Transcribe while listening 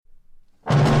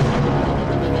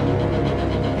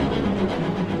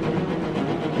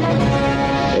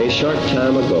short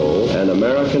time ago, an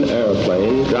American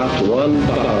airplane dropped one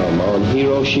bomb on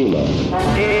Hiroshima.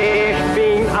 Ich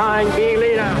bin ein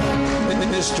Berliner.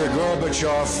 Mr.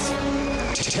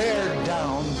 Gorbachev, tear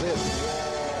down this.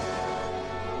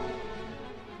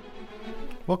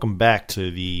 Welcome back to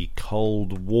the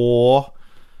Cold War.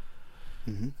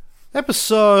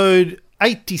 Episode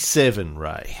 87,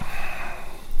 Ray.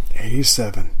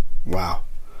 87. Wow.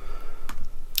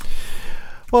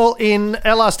 Well, in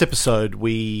our last episode,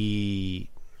 we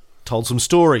told some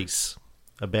stories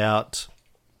about,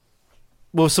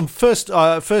 well, some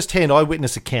first-hand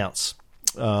eyewitness accounts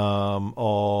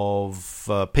of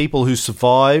people who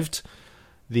survived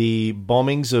the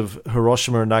bombings of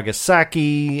Hiroshima and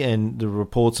Nagasaki, and the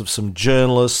reports of some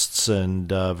journalists and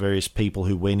various people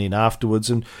who went in afterwards.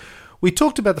 And we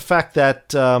talked about the fact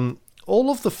that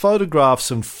all of the photographs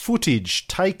and footage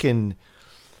taken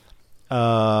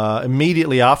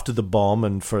immediately after the bomb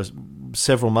and for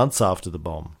several months after the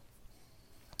bomb,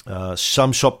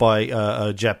 some shot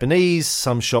by Japanese,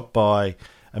 some shot by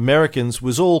Americans,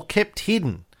 was all kept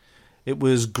hidden. It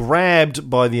was grabbed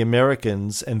by the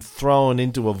Americans and thrown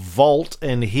into a vault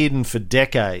and hidden for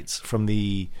decades from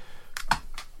the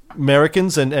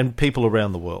Americans and people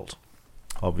around the world,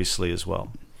 obviously, as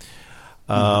well.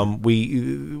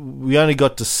 We only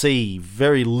got to see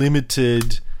very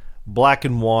limited black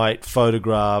and white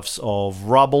photographs of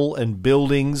rubble and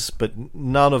buildings, but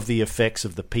none of the effects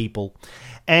of the people.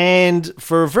 And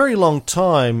for a very long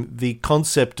time, the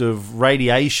concept of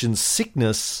radiation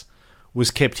sickness was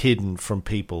kept hidden from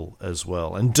people as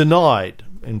well, and denied,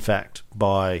 in fact,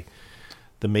 by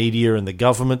the media and the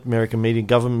government, American media,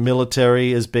 government,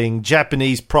 military, as being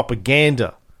Japanese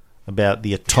propaganda about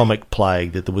the atomic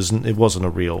plague, that it wasn't a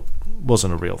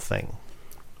real thing.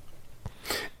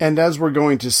 And as we're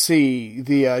going to see,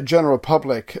 the general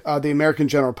public, the American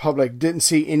general public, didn't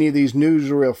see any of these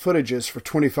newsreel footages for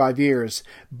 25 years,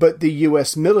 but the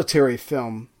U.S. military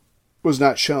film was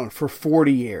not shown for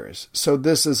 40 years. So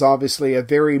this is obviously a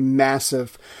very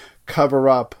massive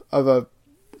cover-up of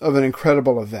an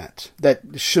incredible event that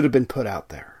should have been put out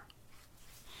there.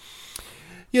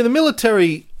 Yeah, the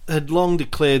military had long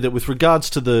declared that with regards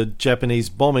to the Japanese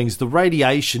bombings, the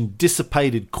radiation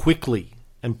dissipated quickly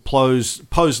and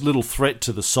posed little threat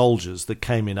to the soldiers that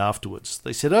came in afterwards.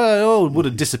 They said, it would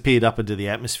have disappeared up into the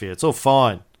atmosphere. It's all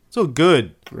fine. It's all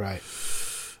good. Right.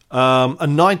 A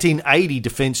 1980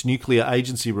 Defense Nuclear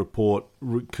Agency report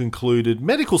concluded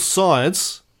medical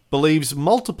science believes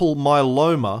multiple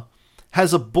myeloma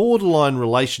has a borderline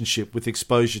relationship with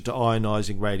exposure to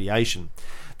ionizing radiation.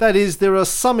 That is, there are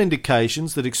some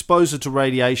indications that exposure to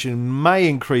radiation may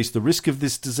increase the risk of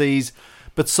this disease,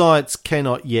 but science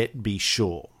cannot yet be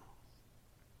sure.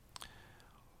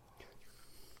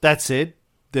 That said,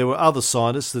 there were other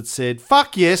scientists that said,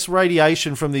 fuck yes,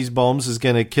 radiation from these bombs is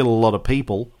going to kill a lot of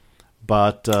people.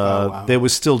 But there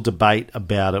was still debate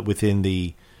about it within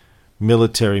the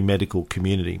military medical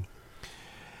community.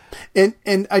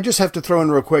 And I just have to throw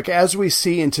in real quick, as we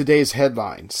see in today's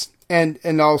headlines, and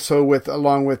also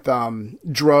along with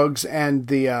drugs and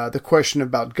the question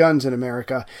about guns in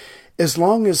America, as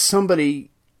long as somebody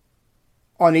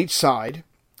on each side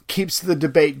keeps the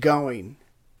debate going,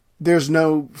 there's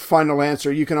no final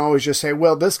answer. You can always just say,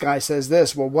 well, this guy says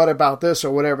this. Well, what about this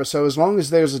or whatever? So as long as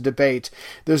there's a debate,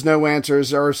 there's no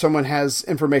answers, or someone has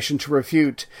information to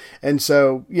refute. And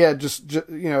so, yeah, just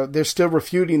they're still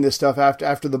refuting this stuff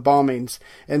after the bombings.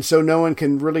 And so no one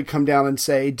can really come down and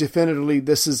say definitively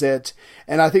this is it.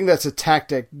 And I think that's a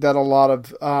tactic that a lot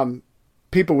of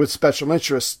people with special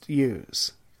interests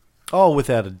use. Oh,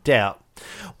 without a doubt.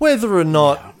 Whether or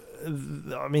not... Yeah.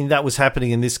 I mean, that was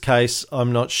happening in this case,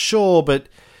 I'm not sure, but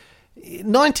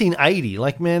 1980,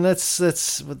 that's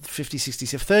 50, 60,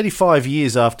 35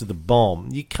 years after the bomb.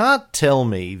 You can't tell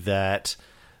me that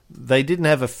they didn't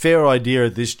have a fair idea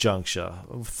at this juncture,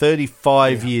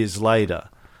 35 years later,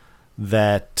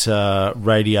 that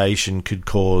radiation could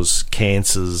cause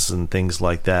cancers and things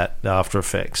like that, after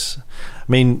effects. I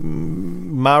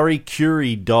mean, Marie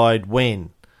Curie died when?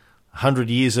 100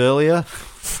 years earlier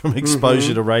from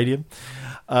exposure to radium.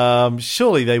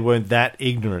 Surely they weren't that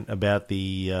ignorant about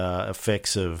the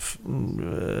effects of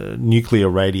nuclear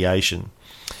radiation.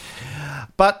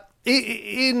 But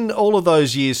in all of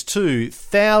those years too,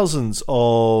 thousands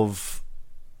of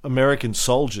American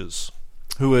soldiers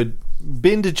who had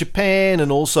been to Japan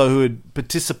and also who had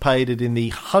participated in the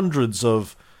hundreds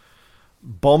of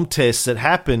bomb tests that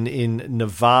happened in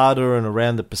Nevada and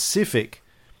around the Pacific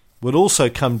would also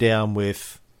come down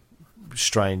with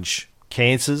strange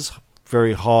cancers,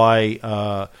 very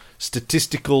high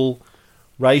statistical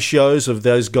ratios of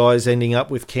those guys ending up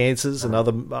with cancers and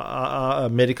other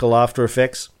medical after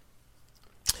effects.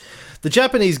 The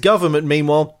Japanese government,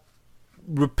 meanwhile,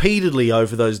 repeatedly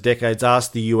over those decades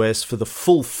asked the US for the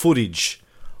full footage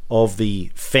of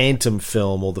the phantom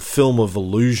film, or the film of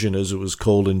illusion as it was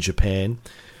called in Japan.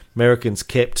 Americans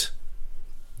kept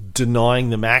denying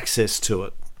them access to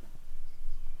it.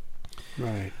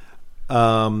 Right.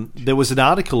 There was an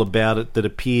article about it that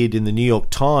appeared in the New York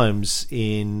Times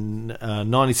in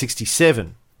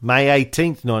 1967, May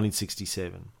 18th,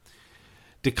 1967,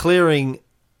 declaring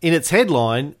in its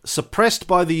headline, suppressed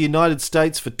by the United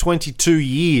States for 22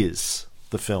 years,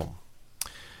 the film.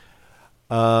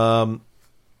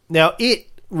 Now, it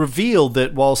revealed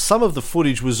that while some of the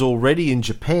footage was already in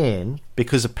Japan,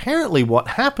 because apparently what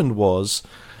happened was,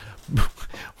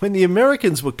 when the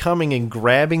Americans were coming and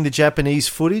grabbing the Japanese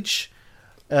footage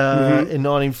in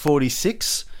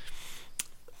 1946,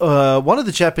 one of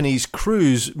the Japanese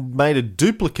crews made a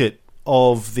duplicate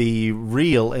of the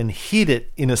reel and hid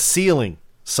it in a ceiling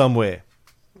somewhere.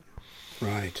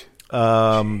 Right.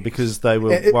 Because they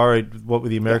were worried what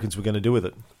the Americans were going to do with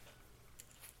it.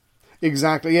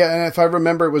 Exactly, yeah, and if I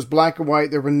remember, it was black and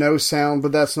white, there were no sound,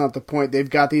 but that's not the point. They've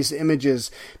got these images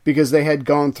because they had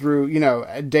gone through,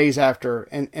 days after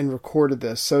and recorded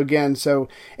this. So again,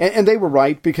 and they were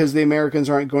right, because the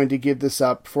Americans aren't going to give this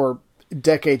up for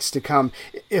decades to come.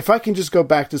 If I can just go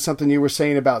back to something you were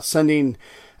saying about sending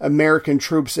American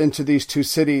troops into these two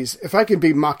cities, if I can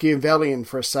be Machiavellian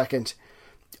for a second.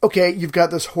 Okay, you've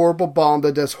got this horrible bomb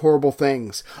that does horrible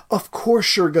things. Of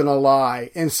course you're going to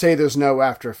lie and say there's no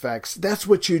after effects. That's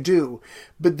what you do.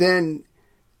 But then,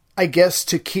 I guess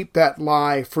to keep that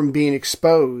lie from being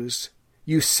exposed,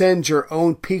 you send your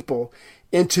own people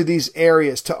into these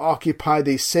areas to occupy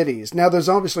these cities. Now, there's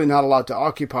obviously not a lot to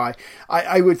occupy.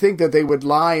 I would think that they would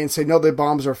lie and say, no, the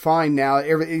bombs are fine now.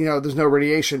 There's no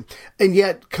radiation. And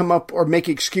yet come up or make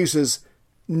excuses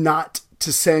not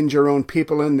to send your own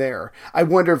people in there. I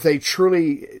wonder if they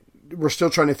truly were still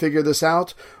trying to figure this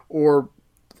out, or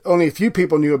only a few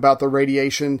people knew about the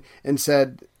radiation and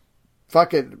said,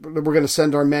 fuck it, we're going to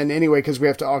send our men anyway because we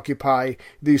have to occupy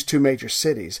these two major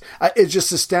cities. It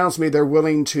just astounds me they're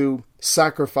willing to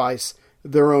sacrifice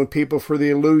their own people for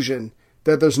the illusion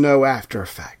that there's no after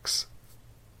effects.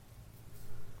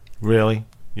 Really?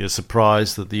 You're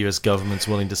surprised that the US government's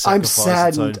willing to sacrifice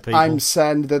its own people? I'm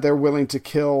saddened that they're willing to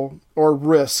kill or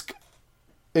risk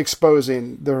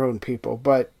exposing their own people.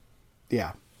 But,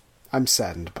 yeah, I'm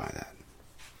saddened by that.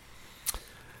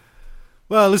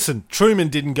 Well, listen, Truman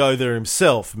didn't go there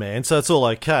himself, man, so it's all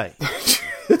okay.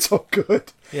 It's all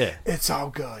good. Yeah. It's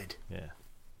all good. Yeah.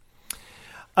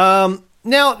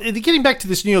 Now, getting back to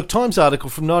this New York Times article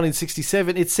from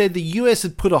 1967, it said the US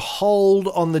had put a hold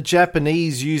on the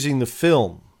Japanese using the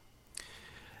film.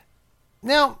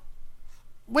 Now,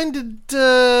 when did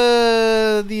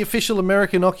the official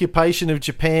American occupation of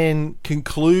Japan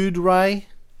conclude, Ray?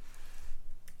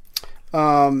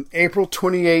 April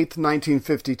 28th,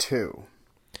 1952.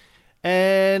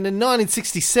 And in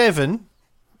 1967,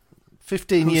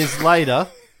 15 years later,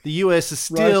 the US is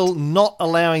still not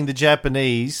allowing the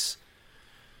Japanese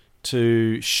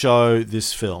to show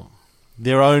this film,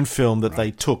 their own film that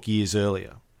they took years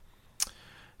earlier.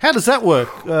 How does that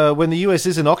work? When the US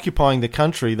isn't occupying the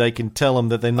country, they can tell them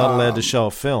that they're not allowed to show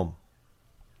a film.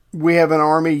 We have an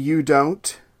army, you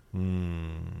don't.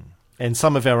 And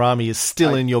some of our army is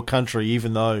still in your country,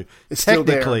 even though it's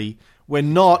technically we're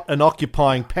not an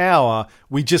occupying power.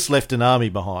 We just left an army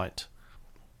behind.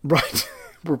 Right.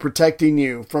 We're protecting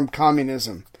you from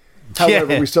communism.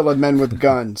 However, we still have men with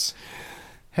guns.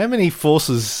 How many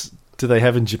forces do they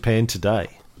have in Japan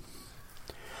today?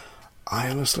 I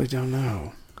honestly don't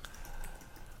know.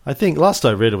 I think last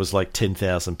I read it was like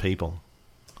 10,000 people.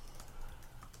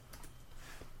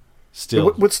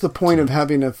 Still. What's the point of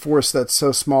having a force that's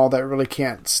so small that really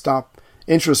can't stop?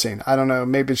 Interesting. I don't know.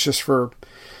 Maybe it's just for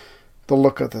the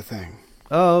look of the thing.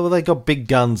 Oh, well, they got big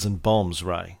guns and bombs,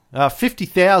 Ray.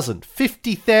 50,000.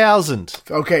 50,000.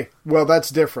 Okay. Well, that's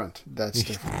different. That's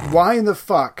different. Why in the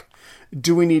fuck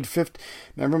do we need 50?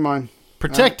 Never mind.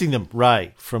 Protecting them,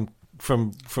 Ray, from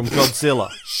Godzilla.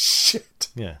 Shit.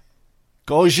 Yeah.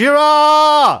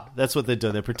 Gojira! That's what they're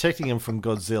doing. They're protecting him from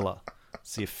Godzilla.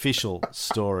 It's the official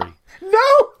story. No!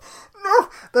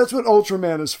 That's what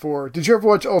Ultraman is for. Did you ever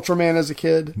watch Ultraman as a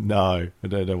kid? No, I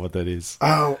don't know what that is.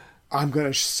 Oh, I'm going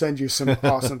to send you some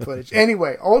awesome footage.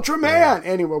 Anyway, Ultraman! Yeah.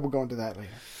 Anyway, we'll go into that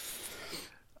later.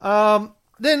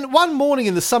 Then one morning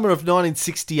in the summer of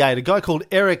 1968, a guy called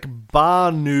Erik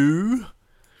Barnouw,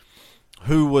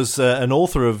 who was an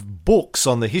author of books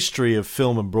on the history of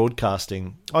film and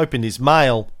broadcasting, opened his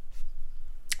mail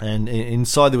And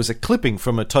inside there was a clipping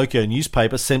from a Tokyo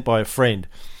newspaper sent by a friend,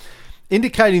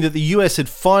 indicating that the US had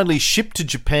finally shipped to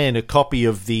Japan a copy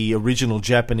of the original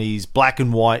Japanese black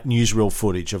and white newsreel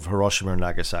footage of Hiroshima and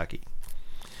Nagasaki.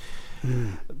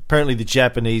 Apparently the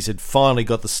Japanese had finally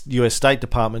got the US State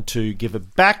Department to give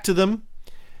it back to them.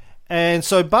 And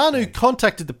so Barnouw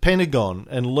contacted the Pentagon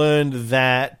and learned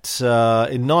that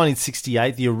in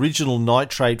 1968 the original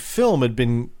nitrate film had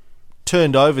been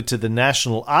turned over to the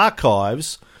National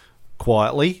Archives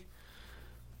quietly.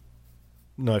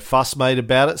 No fuss made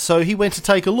about it. So he went to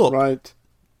take a look. Right.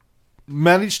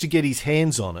 Managed to get his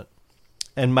hands on it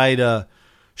and made a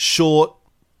short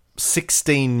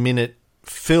 16-minute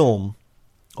film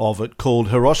of it called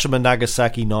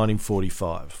Hiroshima-Nagasaki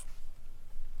 1945.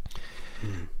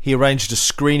 He arranged a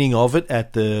screening of it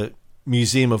at the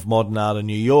Museum of Modern Art in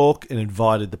New York and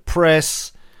invited the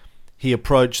press. He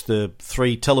approached the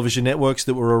 3 television networks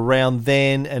that were around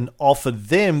then and offered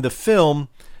them the film,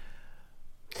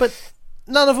 but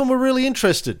none of them were really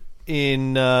interested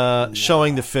in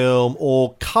showing the film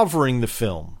or covering the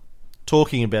film,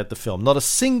 talking about the film. Not a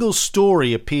single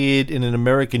story appeared in an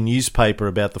American newspaper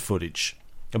about the footage,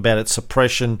 about its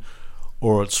suppression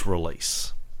or its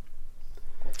release.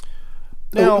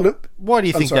 Now, why do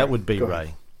you think that would be,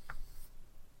 Ray?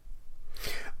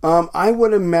 I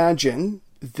would imagine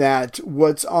that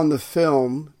what's on the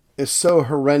film is so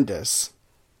horrendous,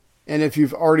 and if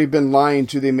you've already been lying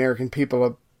to the American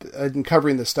people and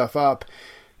covering this stuff up,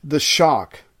 the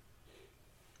shock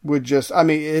would just, I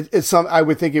mean, I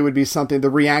would think it would be something, the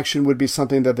reaction would be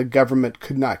something that the government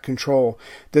could not control,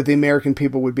 that the American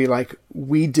people would be like,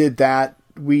 we did that,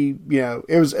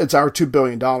 it's our $2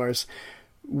 billion.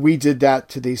 We did that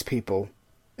to these people.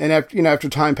 And after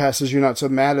time passes, you're not so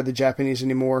mad at the Japanese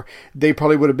anymore. They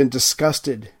probably would have been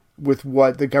disgusted with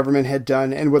what the government had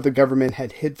done and what the government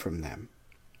had hid from them.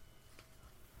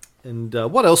 And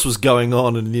what else was going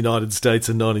on in the United States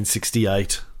in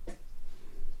 1968?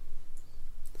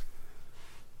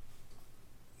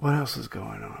 What else was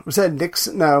going on? Was that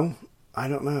Nixon? No, I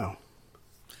don't know.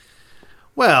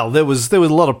 Well, there was a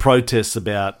lot of protests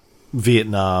about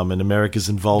Vietnam and America's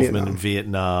involvement in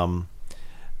Vietnam.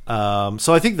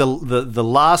 So I think the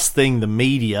last thing the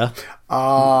media,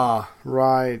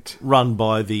 right, run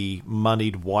by the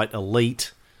moneyed white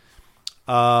elite,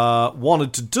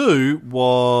 wanted to do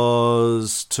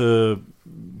was to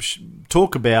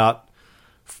talk about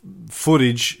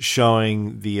footage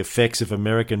showing the effects of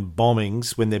American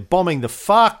bombings when they're bombing the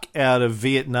fuck out of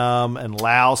Vietnam and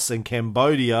Laos and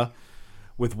Cambodia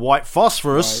with white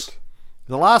phosphorus. Right.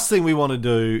 The last thing we want to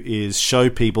do is show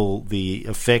people the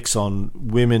effects on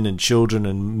women and children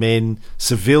and men,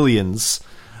 civilians,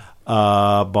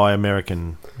 by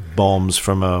American bombs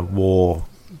from a war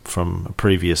from a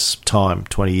previous time,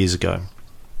 20 years ago.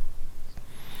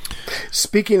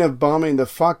 Speaking of bombing the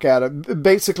fuck out of,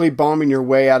 basically bombing your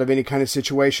way out of any kind of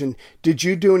situation, did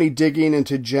you do any digging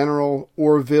into General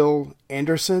Orville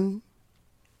Anderson?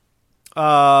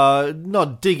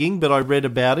 Not digging, but I read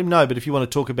about him. No, but if you want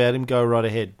to talk about him, go right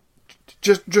ahead.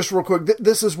 Just real quick,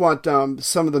 this is what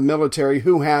some of the military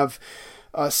who have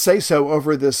say so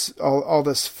over this all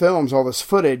this films, all this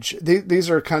footage. These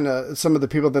are kind of some of the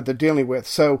people that they're dealing with.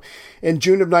 So, in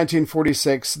June of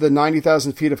 1946, the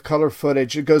 90,000 feet of color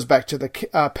footage, it goes back to the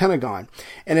Pentagon,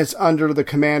 and it's under the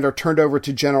command or turned over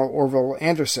to General Orville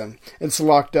Anderson. It's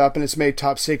locked up and it's made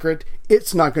top secret.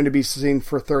 It's not going to be seen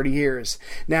for 30 years.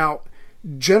 Now,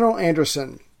 General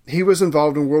Anderson, he was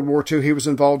involved in World War II. He was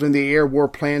involved in the Air War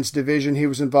Plans Division. He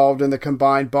was involved in the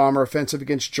combined bomber offensive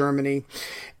against Germany.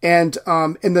 And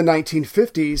in the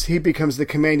 1950s, he becomes the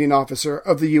commanding officer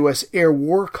of the U.S. Air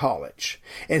War College.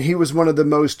 And he was one of the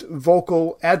most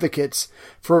vocal advocates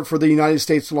for the United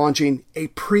States launching a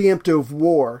preemptive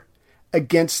war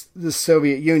against the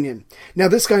Soviet Union. Now,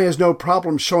 this guy has no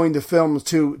problem showing the films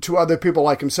to other people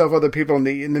like himself, other people in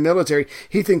the military.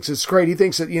 He thinks it's great. He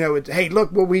thinks that, hey,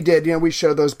 look what we did. We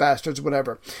showed those bastards,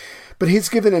 whatever. But he's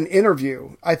given an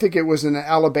interview. I think it was in an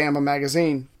Alabama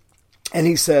magazine. And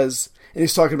he says, and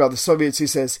he's talking about the Soviets, he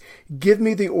says, give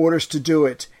me the orders to do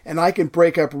it, and I can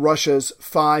break up Russia's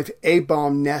 5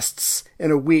 A-bomb nests in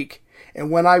a week.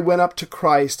 And when I went up to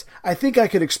Christ, I think I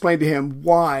could explain to him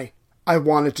why I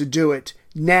wanted to do it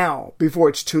now, before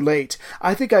it's too late.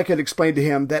 I think I could explain to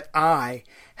him that I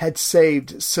had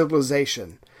saved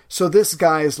civilization. So this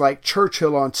guy is like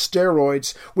Churchill on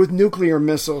steroids with nuclear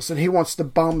missiles, and he wants to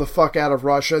bomb the fuck out of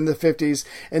Russia in the 50s.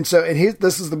 And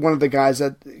this is one of the guys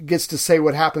that gets to say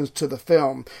what happens to the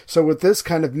film. So with this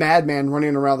kind of madman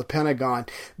running around the Pentagon,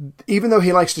 even though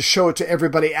he likes to show it to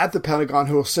everybody at the Pentagon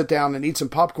who will sit down and eat some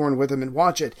popcorn with him and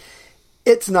watch it,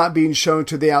 it's not being shown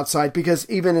to the outside because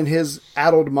even in his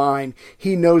addled mind,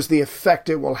 he knows the effect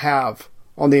it will have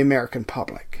on the American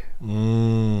public.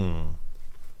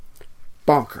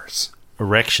 Bonkers.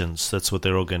 Erections. That's what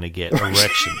they're all going to get.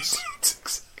 Erections.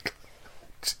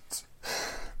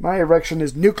 My erection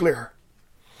is nuclear.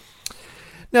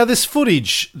 Now, this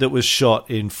footage that was shot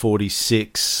in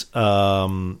 1946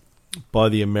 by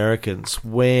the Americans,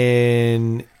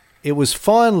 when it was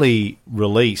finally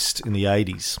released in the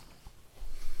 1980s,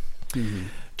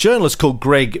 journalist called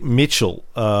Greg Mitchell,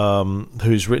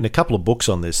 who's written a couple of books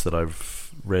on this that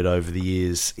I've read over the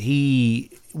years,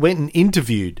 he went and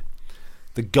interviewed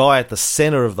the guy at the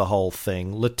center of the whole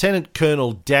thing, Lieutenant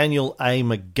Colonel Daniel A.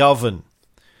 McGovern.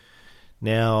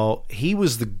 Now, he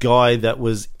was the guy that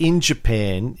was in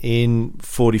Japan in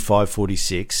 45,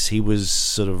 46. He was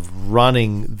sort of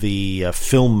running the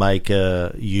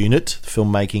filmmaking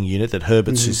unit that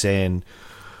Herbert Suzanne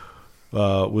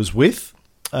was with.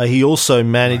 He also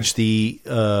managed the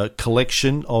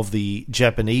collection of the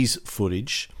Japanese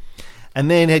footage and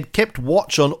then had kept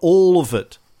watch on all of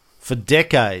it for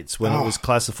decades when it was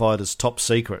classified as top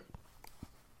secret.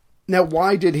 Now,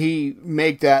 why did he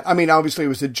make that? I mean, obviously it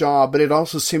was a job, but it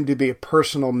also seemed to be a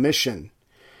personal mission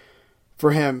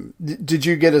for him. Did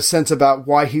you get a sense about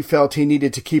why he felt he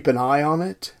needed to keep an eye on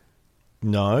it?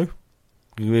 No.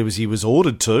 He was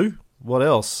ordered to. What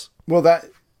else? Well, that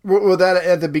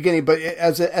at the beginning, but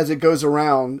as it goes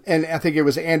around, and I think it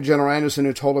was General Anderson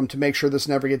who told him to make sure this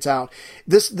never gets out.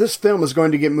 This film is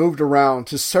going to get moved around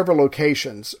to several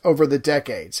locations over the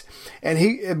decades,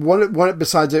 and one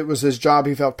besides it was his job.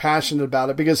 He felt passionate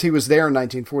about it because he was there in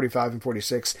 1945 and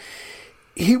 46.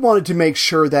 He wanted to make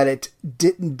sure that it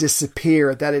didn't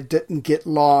disappear, that it didn't get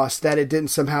lost, that it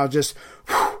didn't somehow just,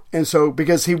 and so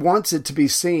because he wants it to be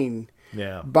seen.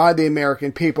 Yeah. By the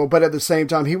American people, but at the same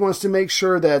time, he wants to make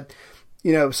sure that,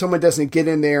 someone doesn't get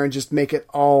in there and just make it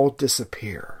all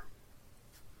disappear.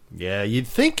 Yeah, you'd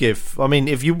think if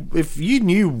you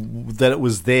knew that it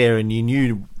was there and you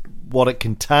knew what it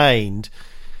contained,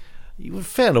 you would have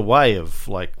found a way of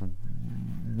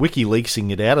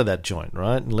WikiLeaksing it out of that joint,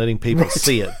 right, and letting people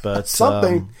see it. But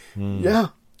something, yeah.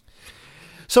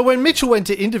 So when Mitchell went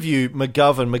to interview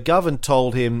McGovern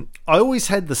told him, "I always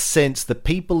had the sense that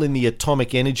people in the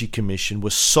Atomic Energy Commission were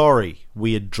sorry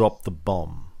we had dropped the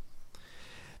bomb.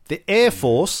 The Air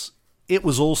Force, it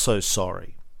was also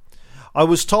sorry. I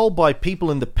was told by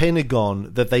people in the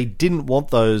Pentagon that they didn't want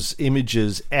those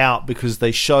images out because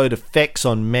they showed effects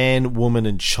on man, woman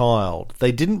and child.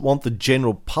 They didn't want the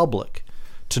general public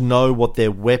to know what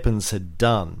their weapons had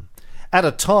done. At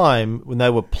a time when they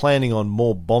were planning on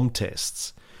more bomb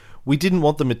tests. We didn't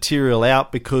want the material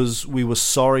out because we were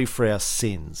sorry for our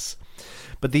sins.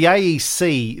 But the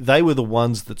AEC, they were the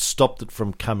ones that stopped it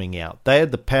from coming out. They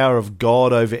had the power of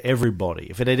God over everybody.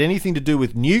 If it had anything to do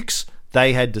with nukes,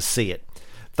 they had to see it.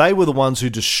 They were the ones who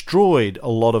destroyed a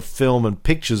lot of film and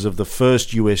pictures of the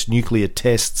first US nuclear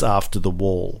tests after the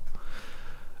war.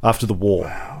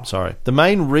 Wow. Sorry. The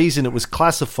main reason it was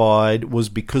classified was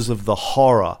because of the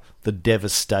horror, the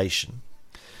devastation."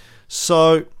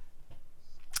 So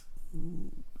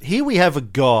here we have a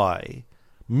guy,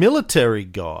 military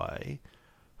guy,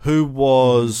 who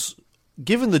was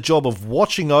given the job of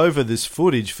watching over this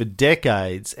footage for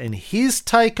decades, and his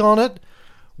take on it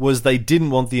was they didn't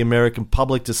want the American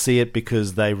public to see it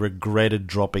because they regretted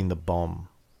dropping the bomb.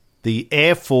 The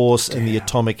Air Force and the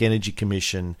Atomic Energy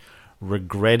Commission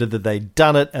regretted that they'd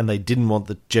done it, and they didn't want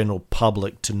the general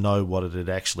public to know what it had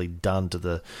actually done to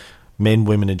the men,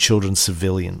 women, and children,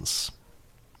 civilians.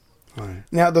 Right.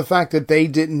 Now, the fact that they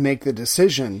didn't make the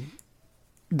decision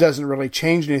doesn't really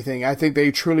change anything. I think they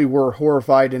truly were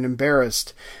horrified and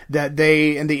embarrassed that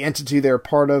they and the entity they're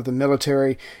part of, the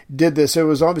military, did this. It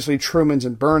was obviously Truman's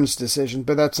and Burns' decision,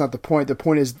 but that's not the point. The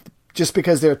point is, just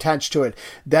because they're attached to it,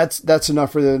 that's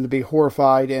enough for them to be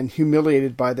horrified and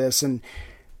humiliated by this. And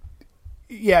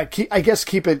yeah, I guess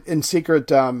keep it in secret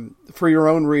for your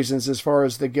own reasons as far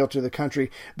as the guilt of the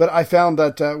country. But I found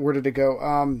that, where did it go?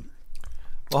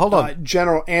 Well, hold on.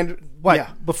 General Andrew. Wait,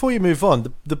 yeah. Before you move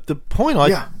on, the point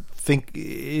I think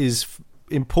is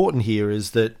important here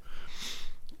is that,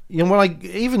 when I,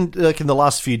 even in the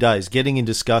last few days, getting in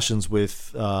discussions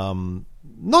with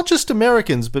not just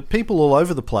Americans, but people all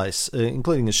over the place,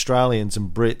 including Australians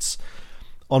and Brits,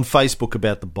 on Facebook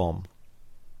about the bomb.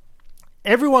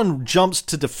 Everyone jumps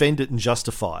to defend it and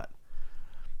justify it.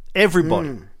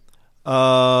 Everybody.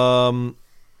 Not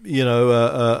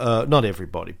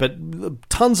everybody, but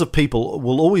tons of people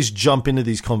will always jump into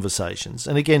these conversations.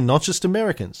 And again, not just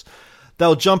Americans.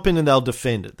 they'll jump in and they'll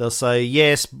defend it. They'll say,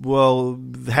 yes, well,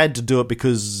 had to do it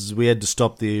because we had to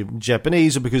stop the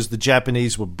Japanese, or because the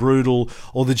Japanese were brutal,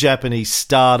 or the Japanese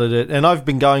started it. And I've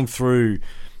been going through,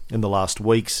 in the last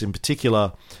weeks in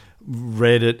particular,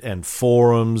 Reddit and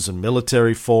forums and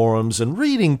military forums, and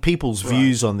reading people's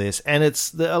views on this. And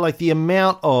it's the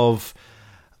amount of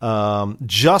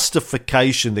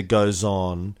justification that goes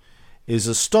on is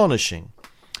astonishing.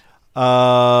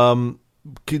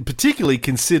 Particularly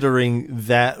considering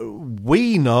that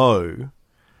we know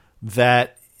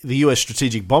that the US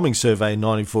Strategic Bombing Survey in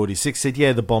 1946 said,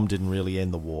 yeah, the bomb didn't really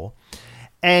end the war.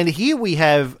 And here we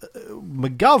have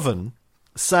McGovern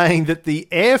saying that the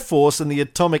Air Force and the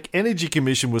Atomic Energy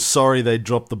Commission were sorry they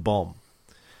dropped the bomb.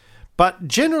 But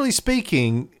generally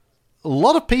speaking, a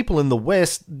lot of people in the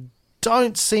West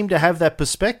don't seem to have that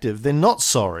perspective. They're not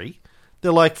sorry.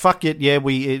 They're like, fuck it, yeah,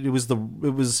 it was the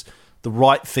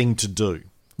right thing to do.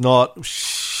 Not,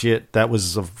 shit, that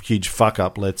was a huge fuck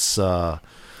up. Let's let's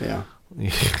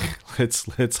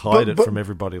hide it from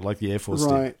everybody like the Air Force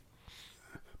did.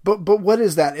 But what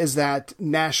is that? Is that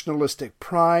nationalistic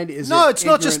pride? It's not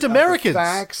just Americans.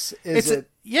 Facts? Right.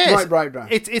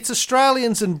 It's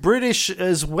Australians and British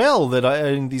as well that are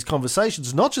in these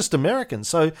conversations, not just Americans.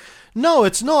 So, no,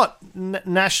 it's not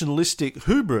nationalistic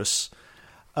hubris.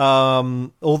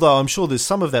 Although I'm sure there's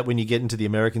some of that when you get into the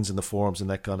Americans and the forums and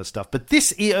that kind of stuff. But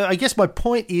this, I guess my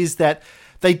point is that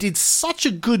they did such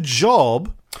a good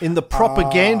job in the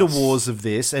propaganda wars of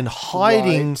this and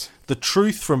hiding the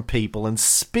truth from people and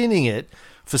spinning it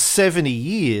for 70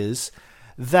 years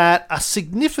that a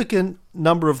significant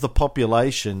number of the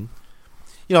population,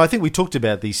 I think we talked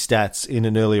about these stats in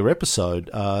an earlier episode,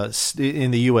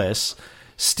 in the US,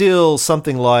 still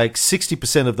something like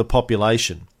 60% of the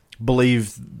population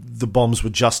believe the bombs were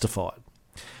justified.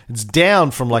 It's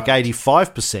down from like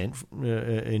 85%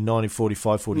 in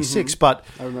 1945-46, but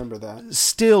I remember that.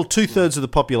 Still 2/3 of the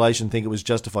population think it was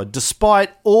justified,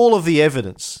 despite all of the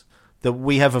evidence that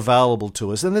we have available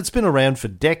to us, and it's been around for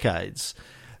decades,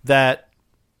 that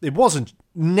it wasn't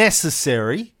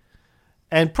necessary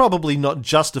and probably not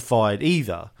justified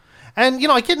either. And,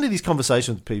 I get into these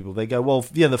conversations with people. They go, well,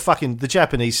 the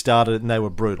Japanese started it and they were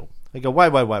brutal. They go,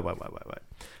 wait.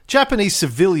 Japanese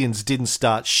civilians didn't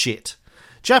start shit.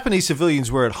 Japanese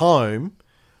civilians were at home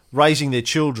raising their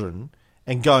children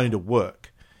and going to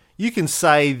work. You can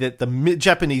say that the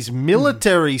Japanese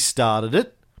military started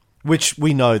it, which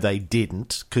we know they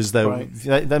didn't, because they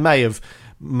may have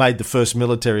made the first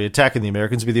military attack on the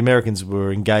Americans, but the Americans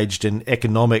were engaged in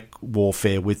economic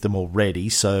warfare with them already.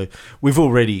 So we've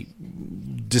already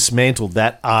dismantled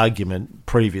that argument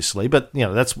previously, but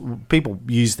that's, people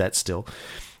use that still.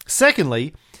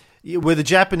 Secondly, were the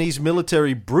Japanese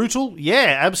military brutal?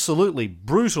 Yeah, absolutely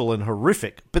brutal and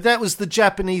horrific. But that was the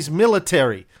Japanese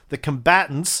military. The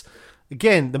combatants,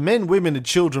 again, the men, women, and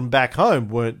children back home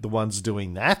weren't the ones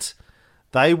doing that.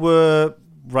 They were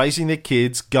raising their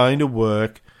kids, going to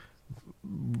work,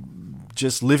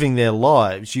 just living their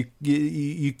lives.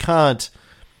 You can't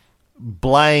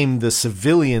blame the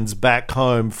civilians back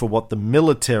home for what the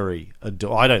military are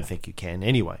doing. I don't think you can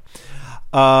anyway.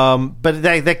 But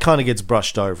that kind of gets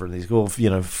brushed over, and these, well,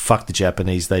 fuck the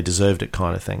Japanese, they deserved it,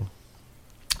 kind of thing.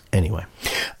 Anyway,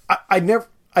 I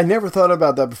never thought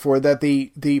about that before. That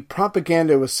the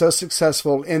propaganda was so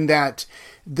successful in that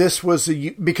this was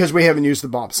because we haven't used the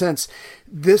bomb since.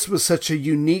 This was such a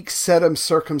unique set of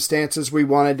circumstances. We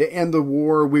wanted to end the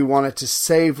war. We wanted to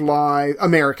save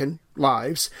American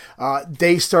lives.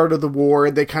 They started the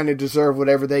war. They kind of deserve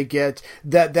whatever they get.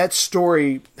 That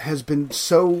story has been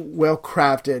so well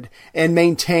crafted and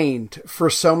maintained for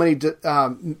so many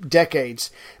decades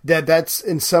that's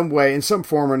in some way, in some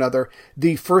form or another,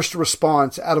 the first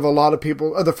response out of a lot of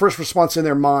people, or the first response in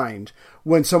their mind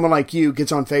when someone like you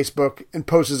gets on Facebook and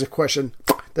poses a question.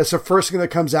 That's the first thing that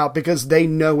comes out because they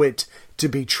know it to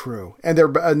be true, and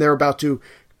they're about to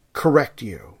correct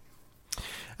you.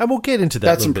 And we'll get into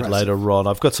that a little bit later on.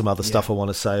 I've got some other stuff I want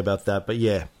to say about that, but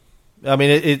yeah, I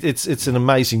mean, it's an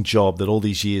amazing job that all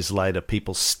these years later,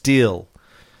 people still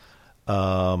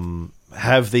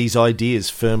have these ideas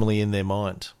firmly in their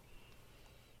mind.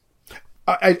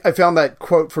 I found that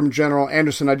quote from General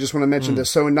Anderson. I just want to mention this.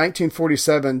 So in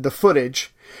 1947, the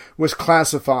footage was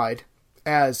classified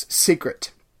as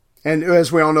secret. And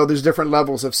as we all know, there's different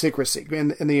levels of secrecy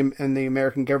in the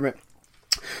American government.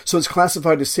 So it's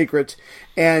classified as secret,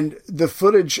 and the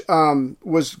footage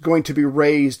was going to be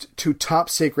raised to top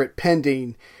secret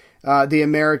pending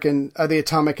the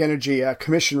Atomic Energy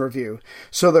Commission review.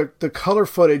 So the color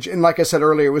footage, and like I said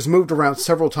earlier, it was moved around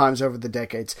several times over the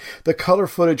decades. The color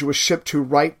footage was shipped to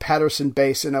Wright-Patterson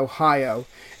Base in Ohio,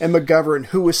 and McGovern,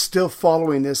 who was still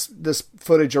following this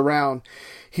footage around,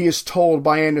 he is told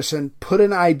by Anderson, put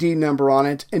an ID number on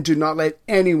it and do not let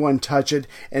anyone touch it.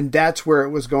 And that's where it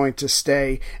was going to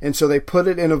stay. And so they put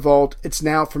it in a vault. It's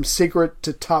now from secret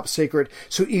to top secret.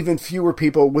 So even fewer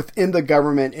people within the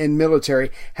government and military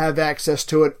have access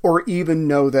to it or even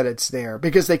know that it's there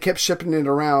because they kept shipping it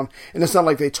around. And it's not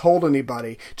like they told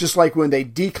anybody. Just like when they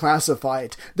declassify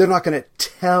it, they're not going to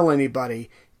tell anybody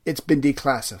it's been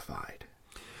declassified.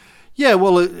 Yeah,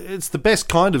 well, it's the best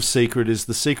kind of secret is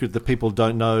the secret that people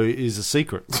don't know is a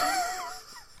secret.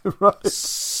 Right.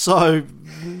 So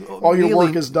all your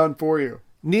work is done for you.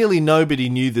 Nearly nobody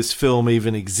knew this film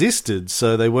even existed,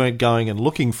 so they weren't going and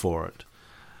looking for it.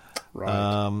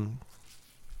 Right.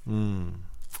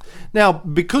 Now,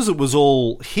 because it was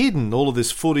all hidden, all of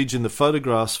this footage and the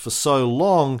photographs for so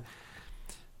long,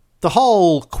 the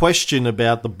whole question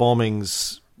about the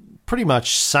bombings pretty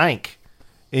much sank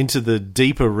into the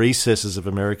deeper recesses of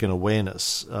American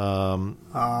awareness. Didn't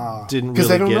because really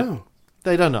they don't know.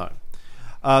 They don't know.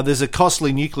 There's a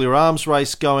costly nuclear arms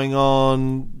race going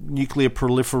on, nuclear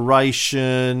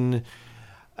proliferation,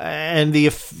 and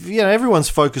everyone's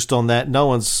focused on that. No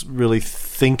one's really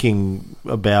thinking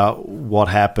about what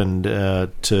happened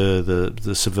to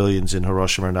the civilians in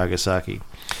Hiroshima and Nagasaki.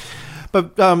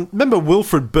 But remember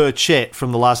Wilfred Burchett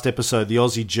from the last episode, the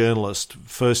Aussie journalist,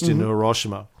 first in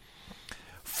Hiroshima.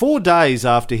 4 days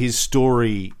after his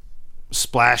story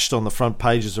splashed on the front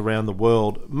pages around the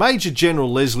world, Major General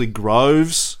Lesli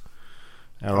Groves,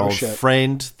 our old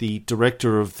friend, the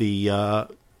director of the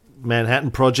Manhattan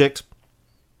Project,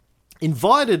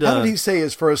 invited... How did he say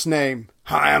his first name?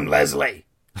 Hi, I'm Leslie.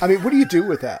 I mean, what do you do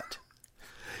with that?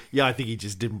 Yeah, I think he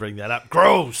just didn't bring that up.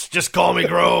 Groves! Just call me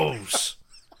Groves!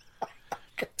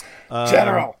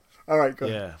 General! All right, good.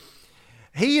 Yeah.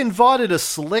 He invited a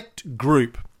select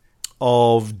group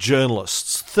of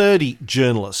journalists, 30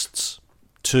 journalists,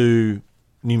 to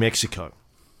New Mexico.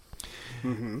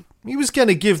 Mm-hmm. He was going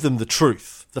to give them the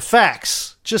truth, the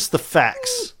facts, just the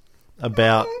facts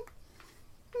about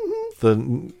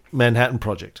the Manhattan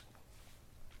Project.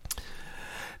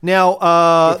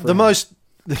 Now, the most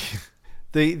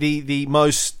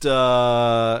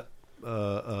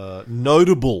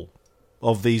notable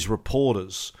of these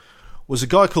reporters was a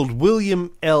guy called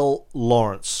William L.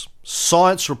 Lawrence,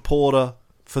 science reporter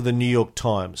for the New York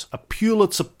Times, a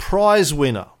Pulitzer Prize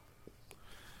winner.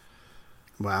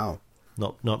 Wow.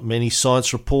 Not many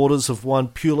science reporters have won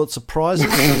Pulitzer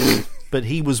Prizes, but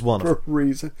he was one of them. For a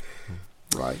reason.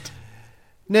 Right.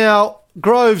 Now,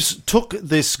 Groves took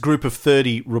this group of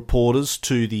 30 reporters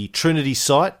to the Trinity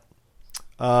site,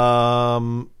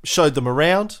 showed them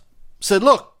around, said,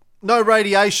 look, no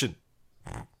radiation.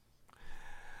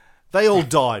 They all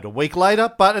died a week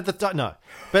later, but at the time, no.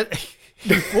 But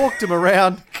he walked them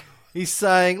around. He's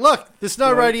saying, look, there's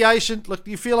no radiation. Look,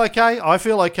 do you feel okay? I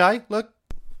feel okay. Look,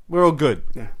 we're all good.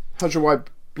 Yeah. 100 white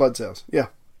blood cells. Yeah.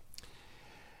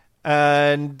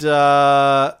 And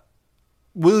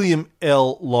William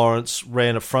L. Lawrence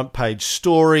ran a front page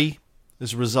story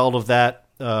as a result of that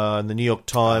in the New York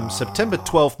Times, September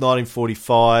 12th,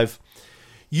 1945.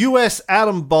 U.S.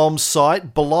 atom bomb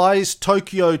site belies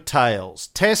Tokyo tales.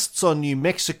 Tests on New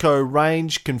Mexico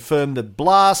range confirm that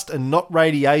blast and not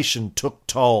radiation took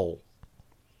toll.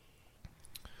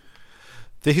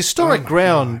 The historic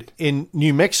ground in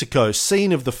New Mexico,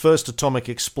 scene of the first atomic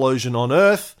explosion on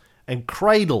Earth and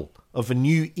cradle of a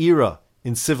new era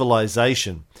in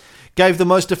civilization, gave the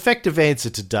most effective answer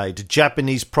today to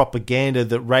Japanese propaganda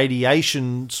that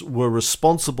radiations were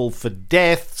responsible for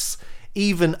deaths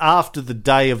even after the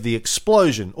day of the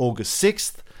explosion, August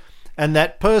 6th, and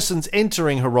that persons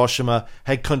entering Hiroshima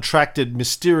had contracted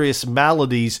mysterious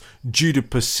maladies due to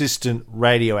persistent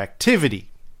radioactivity.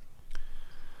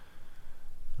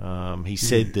 He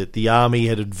said that the army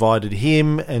had invited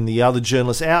him and the other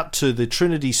journalists out to the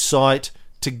Trinity site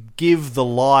to give the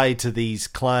lie to these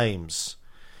claims.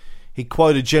 He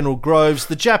quoted General Groves,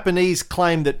 the Japanese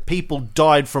claim that people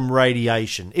died from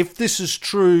radiation. If this is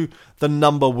true, the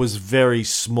number was very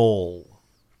small.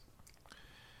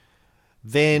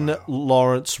 Then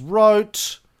Lawrence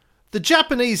wrote, the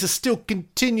Japanese are still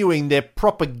continuing their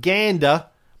propaganda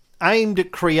aimed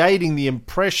at creating the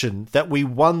impression that we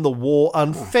won the war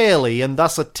unfairly and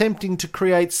thus attempting to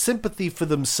create sympathy for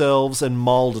themselves in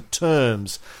milder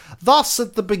terms. Thus,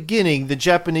 at the beginning, the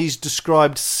Japanese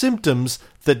described symptoms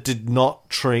that did not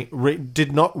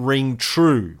ring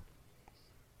true.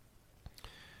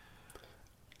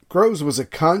 Groves was a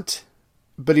cunt,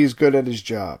 but he's good at his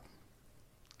job.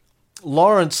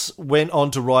 Lawrence went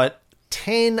on to write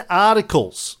 10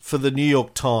 articles for the New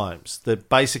York Times that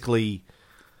basically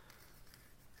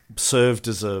served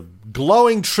as a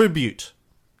glowing tribute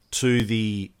to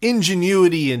the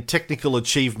ingenuity and technical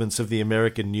achievements of the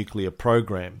American nuclear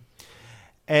program,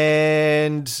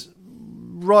 and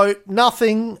wrote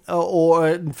nothing, or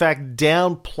in fact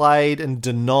downplayed and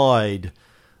denied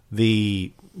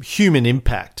the human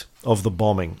impact of the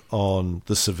bombing on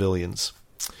the civilians,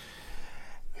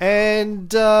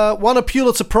 and won a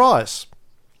Pulitzer Prize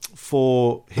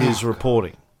for his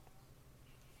reporting.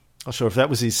 Not sure if that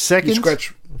was his second. I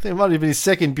think it might have been his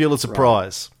second Pulitzer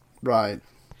Prize. Right.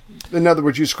 In other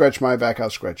words, you scratch my back, I'll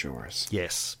scratch yours.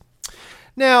 Yes.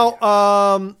 Now,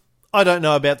 I don't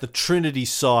know about the Trinity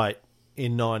site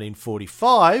in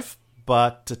 1945,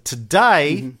 but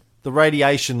today the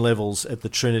radiation levels at the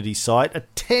Trinity site are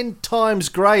 10 times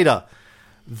greater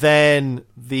than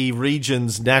the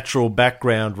region's natural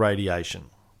background radiation.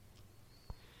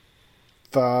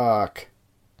 Fuck.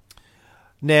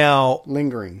 Now...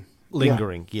 Lingering,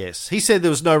 yes. He said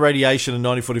there was no radiation in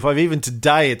 1945. Even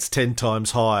today, it's 10 times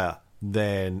higher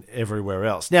than everywhere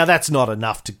else. Now, that's not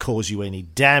enough to cause you any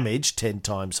damage, 10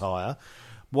 times higher.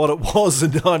 What it was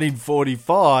in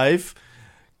 1945,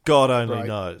 God only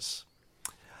knows.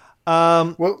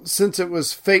 Well, since it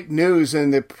was fake news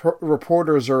and the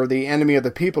reporters are the enemy of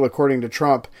the people, according to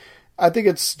Trump, I think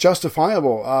it's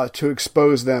justifiable to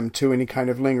expose them to any kind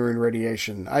of lingering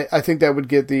radiation. I think that would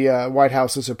get the White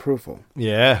House's approval.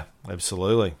 Yeah,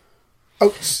 absolutely.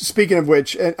 Oh, speaking of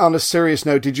which, on a serious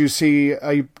note, did you see,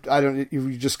 you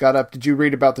just got up, did you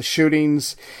read about the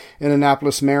shootings in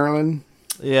Annapolis, Maryland?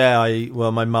 Yeah,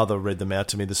 my mother read them out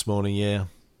to me this morning, yeah.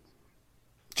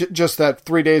 Just that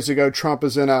 3 days ago, Trump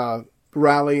is in a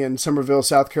rally in Somerville,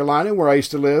 South Carolina, where I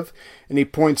used to live, and he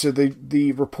points at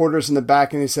the reporters in the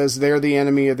back and he says, they're the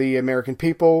enemy of the American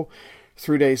people.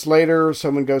 3 days later,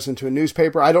 someone goes into a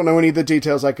newspaper. I don't know any of the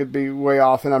details. I could be way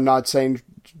off, and I'm not saying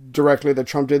directly that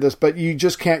Trump did this, but you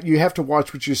just can't, you have to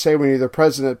watch what you say when you're the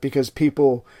president, because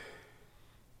people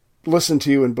listen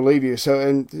to you and believe you. So,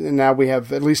 and now we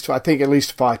have at least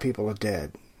 5 people are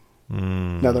dead.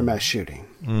 Another mass shooting.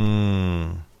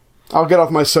 I'll get off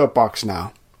my soapbox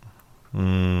now.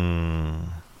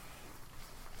 Can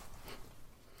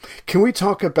we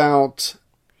talk about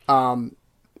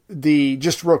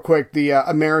just real quick, the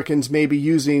Americans maybe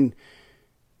using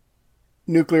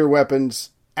nuclear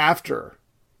weapons after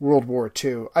World War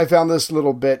II? I found this a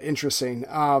little bit interesting.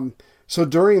 So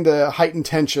during the heightened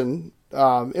tension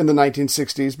in the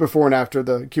 1960s, before and after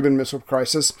the Cuban Missile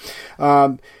Crisis,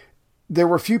 there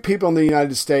were few people in the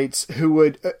United States who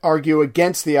would argue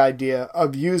against the idea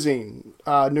of using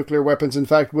nuclear weapons. In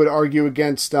fact, would argue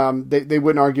against, they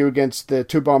wouldn't argue against the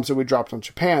 2 bombs that we dropped on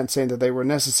Japan, saying that they were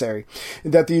necessary.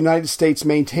 That the United States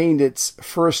maintained its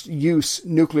first use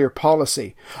nuclear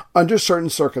policy. Under certain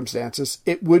circumstances,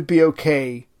 it would be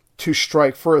okay to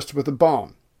strike first with a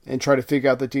bomb and try to figure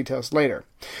out the details later.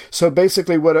 So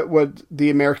basically what the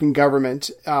American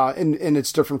government, in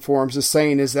its different forms, is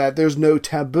saying is that there's no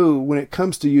taboo when it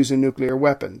comes to using nuclear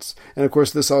weapons. And of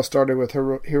course, this all started with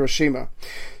Hiroshima.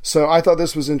 So I thought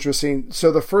this was interesting.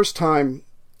 So the first time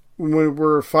when we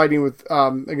were fighting with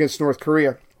against North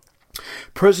Korea,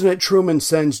 President Truman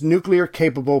sends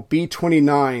nuclear-capable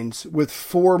B-29s with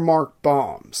 4 Mark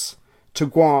bombs to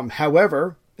Guam.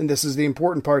 However, and this is the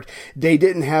important part, they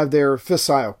didn't have their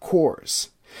fissile cores.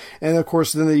 And of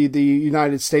course, then the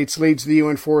United States leads the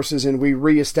UN forces, and we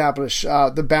reestablish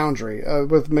the boundary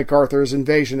with MacArthur's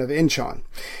invasion of Incheon.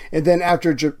 And then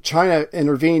after China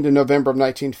intervened in November of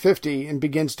 1950 and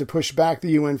begins to push back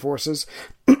the UN forces,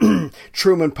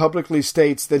 Truman publicly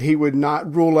states that he would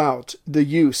not rule out the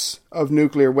use of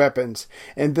nuclear weapons,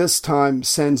 and this time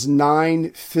sends 9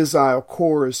 fissile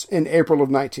cores in April of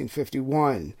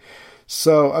 1951.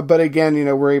 So, but again,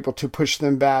 we're able to push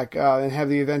them back and have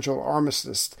the eventual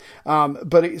armistice.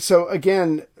 So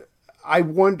again, I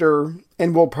wonder,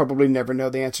 and we'll probably never know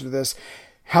the answer to this,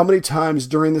 how many times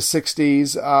during the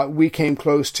 60s we came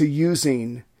close to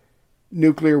using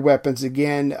nuclear weapons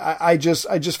again. I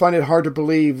just find it hard to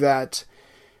believe that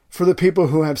for the people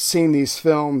who have seen these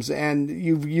films, and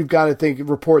you've got to think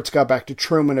reports got back to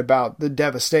Truman about the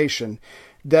devastation,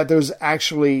 that they're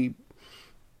actually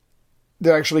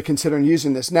considering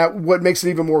using this. Now, what makes it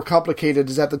even more complicated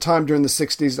is at the time during the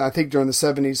 60s, and I think during the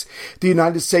 70s, the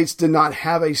United States did not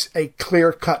have a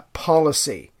clear-cut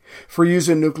policy for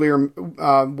using nuclear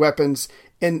weapons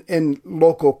in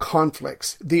local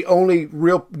conflicts. The only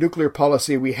real nuclear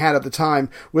policy we had at the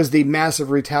time was the massive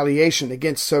retaliation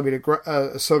against Soviet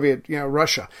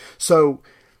Russia. So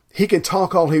he can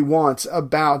talk all he wants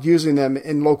about using them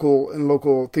in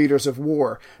local theaters of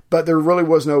war, but there really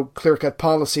was no clear-cut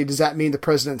policy. Does that mean the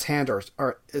president's hand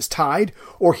is tied,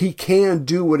 or he can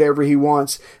do whatever he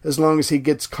wants as long as he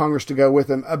gets Congress to go with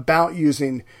him about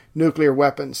using nuclear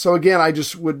weapons? So again, I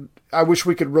wish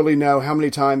we could really know how many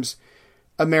times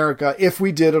America, if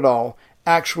we did at all,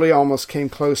 actually almost came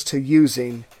close to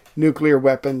using nuclear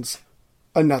weapons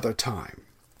another time.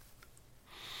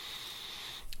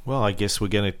 Well, I guess we're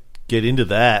going to get into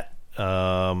that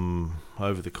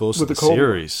over the course of the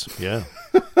series. Yeah.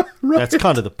 Right. That's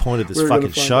kind of the point of this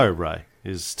fucking show, Ray,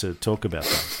 is to talk about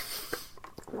that.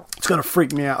 It's going to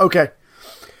freak me out. Okay.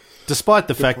 Despite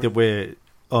the fact that we're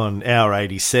on hour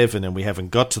 87 and we haven't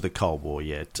got to the Cold War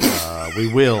yet,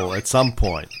 we will at some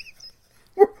point.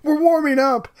 We're warming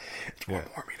up. Yeah. We're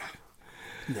warming up.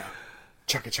 No.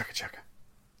 Chugga.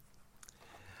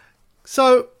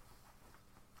 So,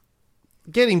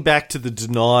 getting back to the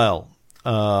denial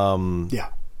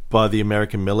by the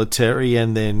American military,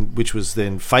 and then which was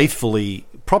then faithfully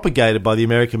propagated by the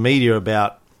American media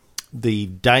about the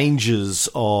dangers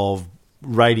of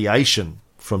radiation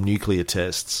from nuclear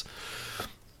tests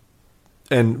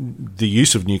and the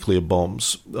use of nuclear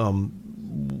bombs.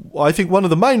 I think one of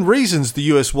the main reasons the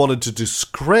US wanted to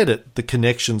discredit the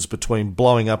connections between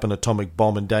blowing up an atomic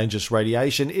bomb and dangerous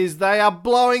radiation is they are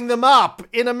blowing them up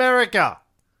in America.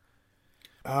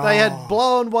 They had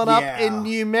blown one up in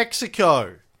New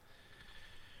Mexico.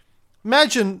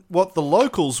 Imagine what the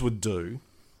locals would do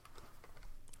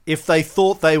if they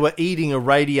thought they were eating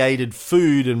irradiated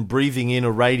food and breathing in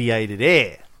irradiated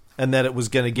air, and that it was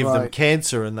going to give them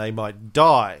cancer and they might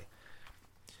die.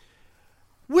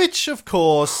 Which, of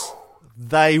course,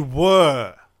 they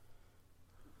were.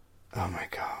 Oh, my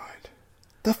God.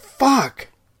 The fuck?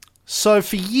 So,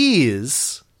 for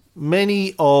years,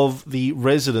 many of the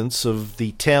residents of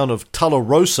the town of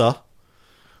Tularosa,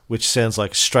 which sounds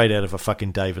like straight out of a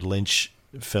fucking David Lynch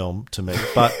film to me,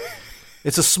 but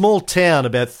it's a small town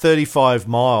about 35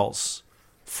 miles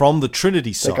from the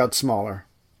Trinity site. They got smaller.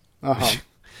 Uh-huh.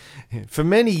 For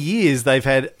many years, they've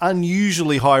had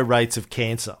unusually high rates of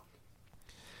cancer.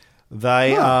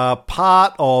 They are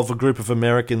part of a group of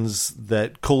Americans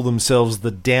that call themselves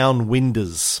the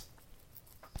Downwinders.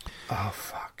 Oh,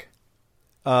 fuck.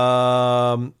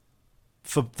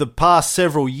 For the past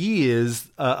several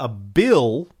years, a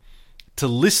bill to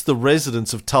list the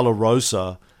residents of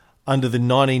Tularosa under the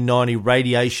 1990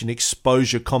 Radiation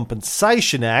Exposure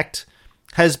Compensation Act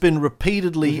has been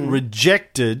repeatedly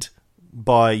rejected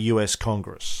by US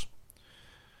Congress.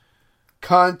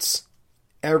 Cunts,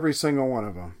 every single one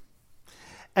of them.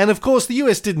 And of course, the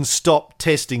US didn't stop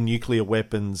testing nuclear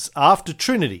weapons after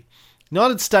Trinity. The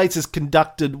United States has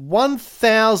conducted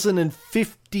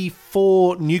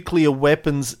 1,054 nuclear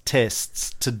weapons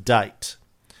tests to date,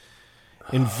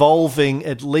 involving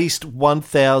at least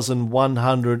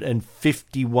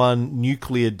 1,151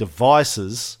 nuclear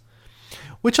devices,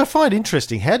 which I find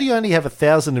interesting. How do you only have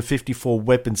 1,054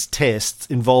 weapons tests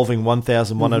involving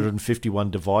 1,151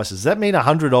 devices? Does that mean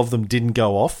 100 of them didn't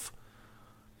go off?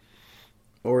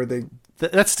 Or they...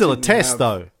 That's still a test,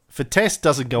 though. If a test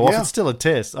doesn't go off, it's still a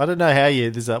test. I don't know how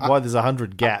why there's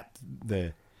 100 gap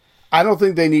there. I don't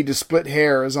think they need to split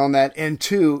hairs on that. And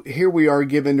two, here we are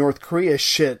giving North Korea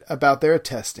shit about their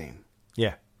testing.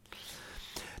 Yeah.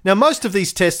 Now, most of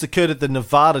these tests occurred at the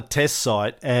Nevada test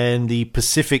site and the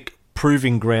Pacific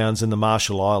Proving Grounds in the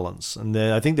Marshall Islands. And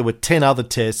I think there were 10 other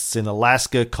tests in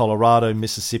Alaska, Colorado,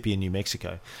 Mississippi, and New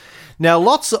Mexico. Now,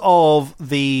 lots of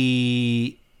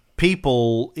the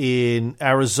people in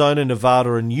Arizona,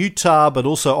 Nevada, and Utah, but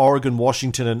also Oregon,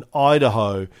 Washington, and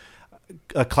Idaho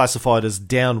are classified as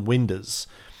downwinders.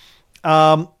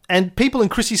 And people in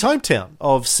Chrissy's hometown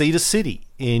of Cedar City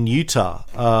in Utah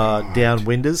are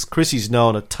downwinders. Chrissy's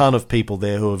known a ton of people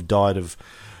there who have died of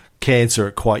cancer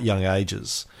at quite young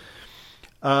ages.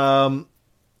 And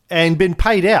been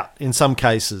paid out, in some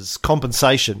cases,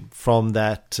 compensation from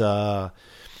that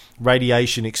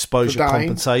Radiation Exposure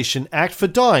Compensation Act for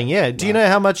dying. Yeah. Do you know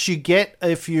how much you get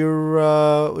if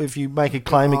you make a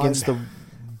claim against the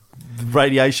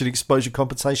Radiation Exposure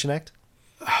Compensation Act?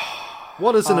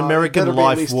 What is an American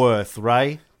life worth,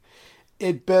 Ray?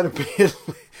 It better be at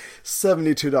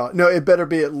 $72. No, it better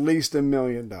be at least $1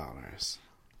 million.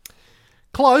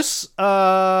 Close.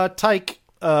 Take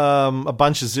a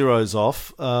bunch of zeros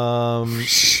off.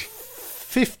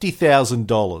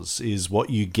 $50,000 is what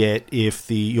you get if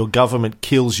your government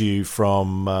kills you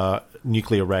from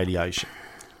nuclear radiation.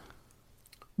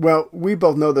 Well, we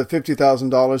both know that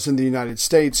 $50,000 in the United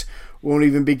States won't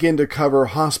even begin to cover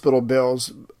hospital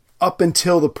bills up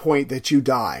until the point that you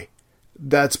die.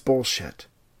 That's bullshit.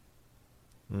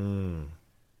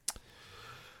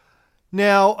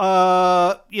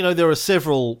 Now, there are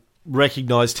several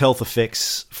recognised health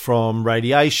effects from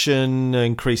radiation: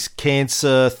 increased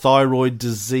cancer, thyroid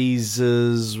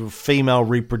diseases, female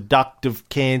reproductive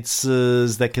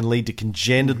cancers that can lead to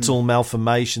congenital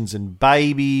malformations in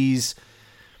babies,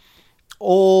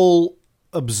 all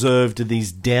observed in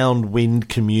these downwind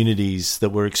communities that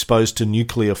were exposed to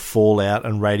nuclear fallout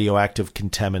and radioactive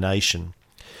contamination.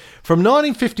 From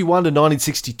 1951 to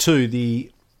 1962,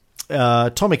 the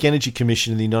Atomic Energy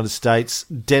Commission in the United States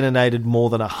detonated more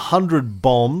than 100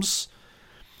 bombs,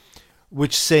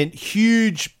 which sent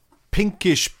huge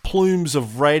pinkish plumes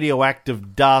of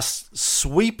radioactive dust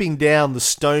sweeping down the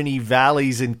stony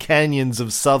valleys and canyons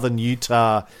of southern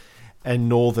Utah and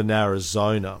northern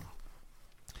Arizona.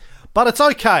 But it's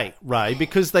okay, Ray,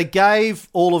 because they gave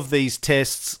all of these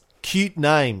tests cute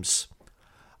names.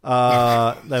 They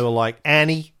were like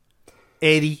Annie,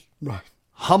 Eddie,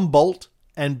 Humboldt,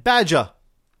 and Badger.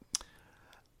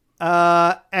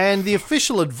 And the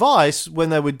official advice when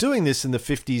they were doing this in the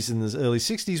 50s and the early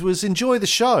 60s was enjoy the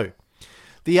show.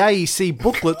 The AEC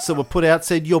booklets that were put out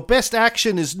said your best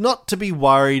action is not to be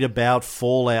worried about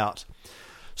fallout.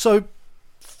 So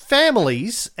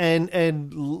families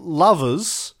and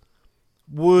lovers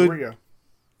would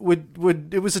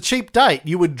it was a cheap date.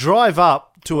 You would drive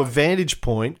up to a vantage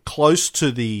point close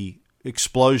to the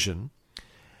explosion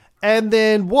and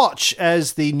then watch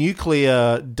as the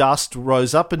nuclear dust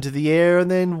rose up into the air and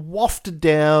then wafted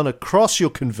down across your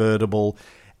convertible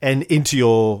and into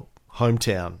your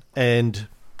hometown, and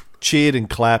cheered and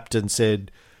clapped and said,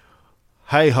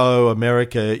 "Hey ho,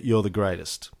 America, you're the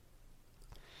greatest."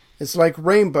 It's like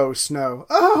rainbow snow.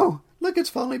 Oh, look, it's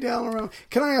falling down around.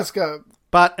 Can I ask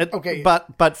But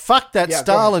fuck that Yeah,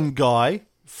 Stalin guy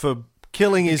for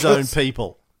killing his own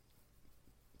people.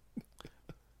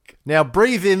 Now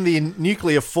breathe in the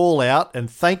nuclear fallout and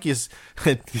think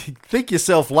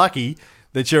yourself lucky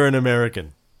that you're an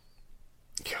American.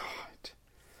 God.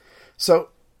 So,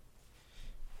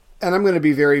 and I'm going to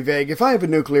be very vague. If I have a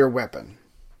nuclear weapon,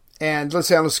 and let's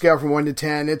say on a scale from 1 to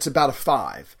 10, it's about a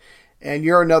 5, and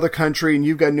you're another country and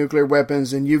you've got nuclear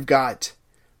weapons and you've got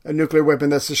a nuclear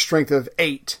weapon that's the strength of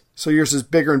 8, so yours is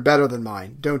bigger and better than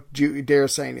mine. Don't you dare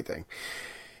say anything.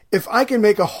 If I can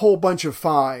make a whole bunch of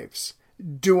 5s,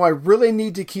 do I really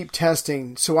need to keep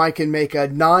testing so I can make a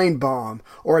 9 bomb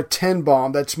or a 10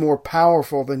 bomb that's more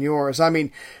powerful than yours? I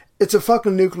mean, it's a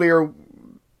fucking nuclear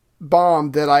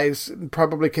bomb that I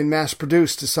probably can mass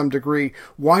produce to some degree.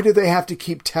 Why do they have to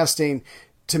keep testing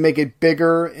to make it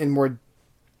bigger and more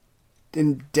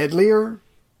and deadlier?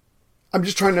 I'm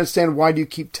just trying to understand, why do you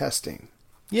keep testing?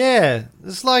 Yeah,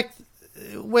 it's like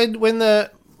when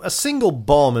a single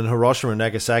bomb in Hiroshima and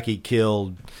Nagasaki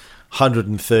killed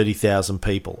 130,000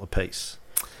 people apiece.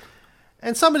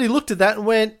 And somebody looked at that and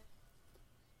went,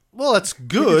 well, that's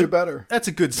good. We could do better. That's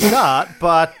a good start,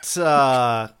 but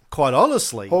quite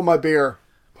honestly... Hold my beer.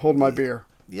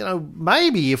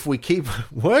 Maybe if we keep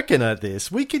working at this,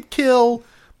 we could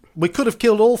have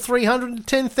killed all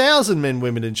 310,000 men,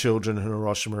 women, and children in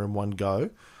Hiroshima in one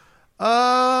go.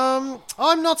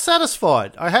 I'm not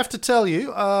satisfied, I have to tell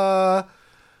you.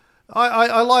 I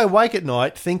lie awake at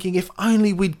night thinking if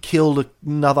only we'd killed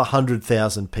another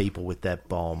 100,000 people with that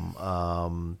bomb.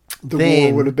 The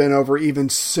war would have been over even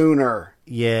sooner.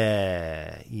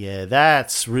 Yeah,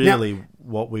 that's really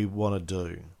what we want to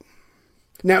do.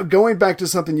 Now, going back to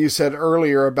something you said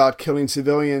earlier about killing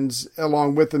civilians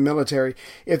along with the military,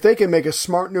 if they can make a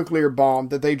smart nuclear bomb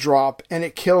that they drop and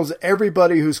it kills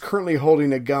everybody who's currently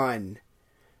holding a gun,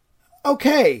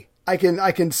 okay, I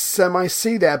can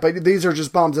semi-see that, but these are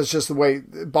just bombs. That's just the way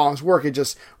bombs work. It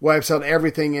just wipes out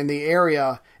everything in the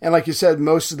area. And like you said,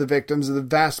 most of the victims, the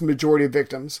vast majority of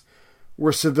victims,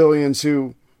 were civilians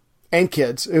and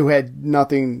kids who had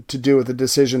nothing to do with the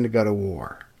decision to go to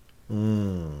war.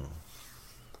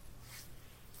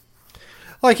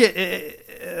 Like,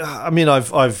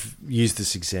 I've used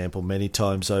this example many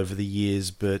times over the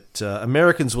years, but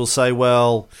Americans will say,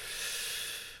 well,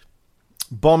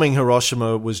 bombing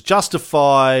Hiroshima was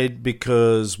justified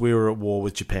because we were at war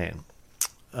with Japan.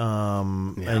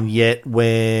 And yet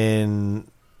when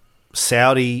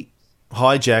Saudi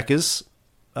hijackers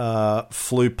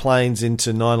flew planes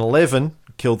into 9/11,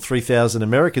 killed 3,000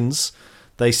 Americans,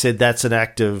 they said that's an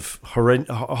act of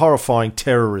horrifying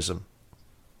terrorism.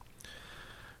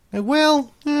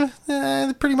 Well,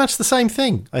 pretty much the same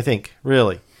thing, I think,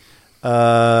 really.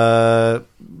 The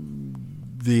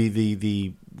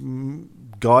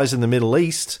guys in the Middle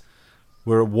East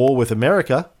were at war with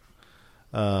America.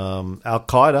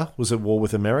 Al-Qaeda was at war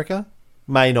with America.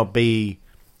 May not be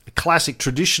a classic,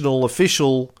 traditional,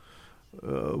 official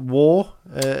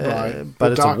Right.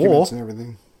 But it's a war. And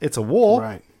everything. It's a war.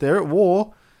 Right. They're at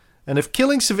war. And if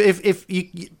killing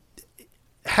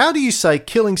how do you say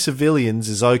killing civilians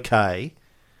is okay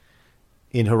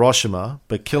in Hiroshima,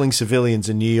 but killing civilians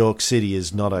in New York City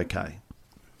is not okay?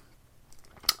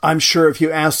 I'm sure if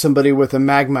you asked somebody with a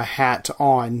magma hat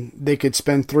on, they could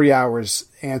spend 3 hours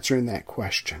answering that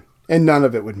question, and none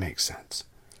of it would make sense.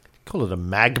 Call it a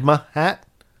magma hat?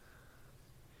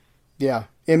 Yeah.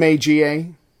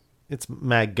 MAGA? It's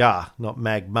MAGA, not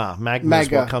magma. Magma is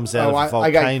what comes out of a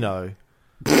volcano.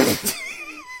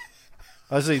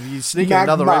 I see you sneaking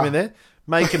another M in there.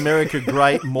 Make America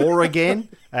great more again.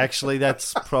 Actually,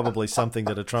 that's probably something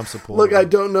that a Trump supporter. Look, I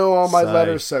don't know all my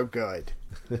letters so good.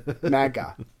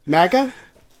 MAGA. MAGA?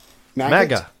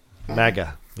 MAGA.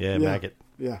 MAGA. Yeah, maggot.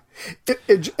 Yeah.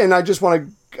 And I just want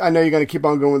to, I know you're going to keep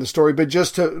on going with the story, but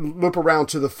just to loop around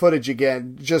to the footage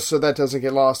again, just so that doesn't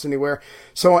get lost anywhere.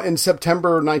 So in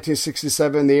September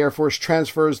 1967, the Air Force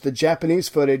transfers the Japanese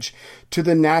footage to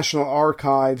the National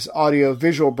Archives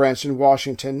Audio-Visual Branch in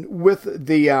Washington with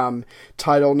the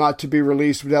title not to be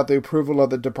released without the approval of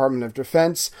the Department of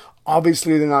Defense.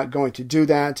 Obviously, they're not going to do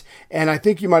that. And I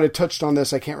think you might have touched on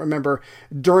this, I can't remember.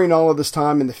 During all of this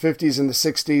time, in the 50s and the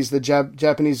 60s, the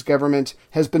Japanese government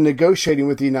has been negotiating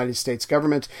with the United States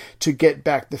government to get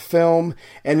back the film.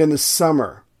 And in the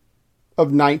summer of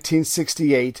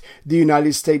 1968, the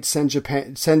United States sends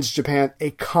Japan a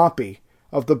copy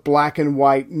of the black and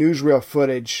white newsreel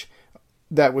footage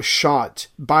that was shot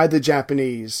by the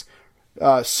Japanese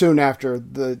soon after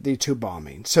the two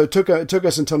bombings. So it took us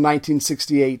until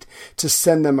 1968 to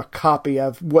send them a copy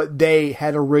of what they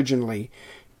had originally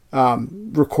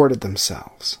recorded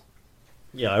themselves.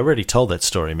 Yeah, I already told that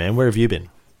story, man. Where have you been?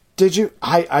 Did you?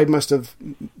 I must have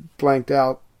blanked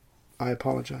out. I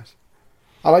apologize.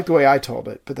 I like the way I told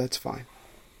it, but that's fine.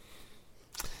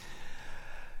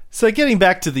 So getting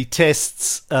back to the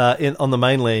tests on the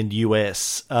mainland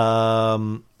US,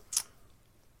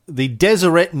 the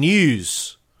Deseret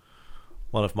News,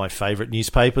 one of my favourite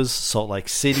newspapers, Salt Lake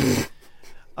City,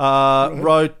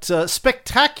 wrote,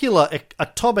 spectacular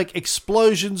atomic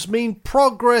explosions mean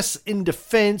progress in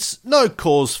defence, no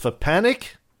cause for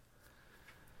panic.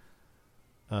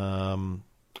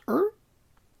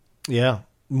 Yeah,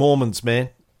 Mormons, man.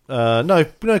 No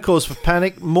cause for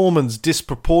panic. Mormons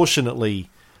disproportionately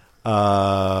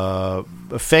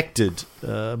affected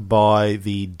by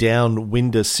the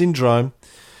downwinder syndrome.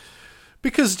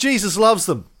 Because Jesus loves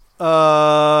them.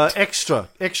 Extra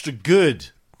good.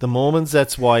 The Mormons,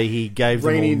 that's why he gave them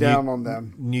raining down on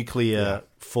them nuclear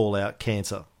fallout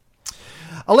cancer.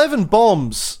 11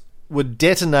 bombs were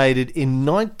detonated in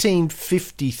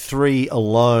 1953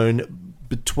 alone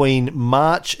between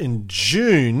March and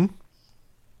June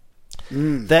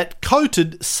that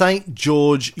coated St.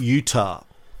 George, Utah,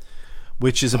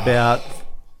 which is about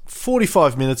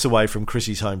 45 minutes away from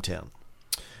Chrissy's hometown.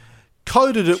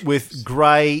 Coated it with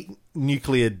grey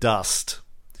nuclear dust.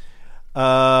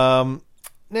 Now,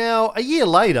 a year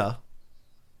later,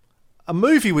 a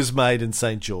movie was made in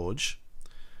St. George.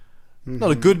 Not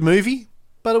a good movie,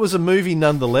 but it was a movie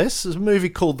nonetheless. It was a movie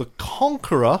called The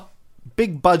Conqueror,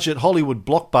 big budget Hollywood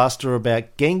blockbuster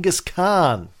about Genghis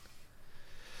Khan.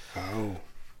 Oh.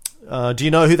 Do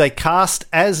you know who they cast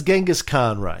as Genghis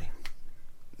Khan, Ray?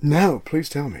 No, please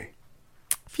tell me.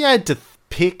 If you had to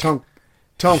pick...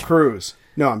 Tom Cruise.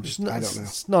 No, I don't know.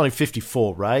 It's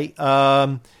 1954, Ray.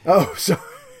 Oh, sorry.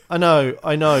 I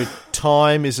know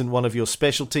time isn't one of your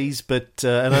specialties, but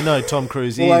and I know Tom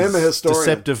Cruise well, I am a historian.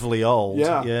 Deceptively old.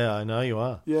 Yeah, I know you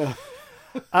are. Yeah.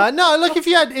 No, look, if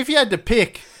you had to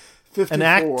pick 54. an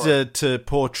actor to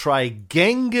portray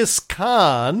Genghis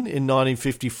Khan in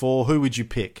 1954, who would you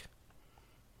pick?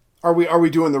 Are we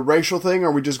doing the racial thing, or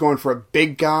are we just going for a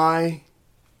big guy?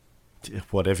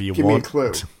 Whatever you want. Give me a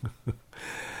clue.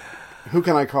 Who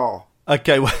can I call?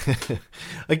 Okay, well,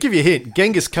 I'll give you a hint.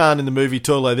 Genghis Khan in the movie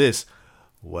talked like this.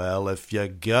 Well, if you're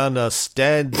gonna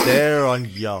stand there on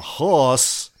your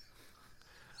horse,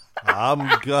 I'm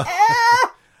not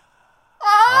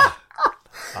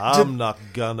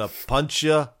gonna punch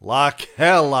you like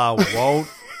hell I won't.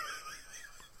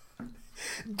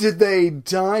 Did they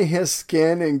dye his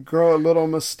skin and grow a little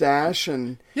mustache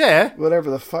and whatever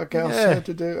the fuck else he had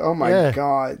to do? Oh my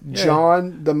God. Yeah.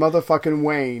 John the motherfucking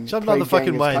Wayne. John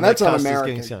motherfucking Wayne. That's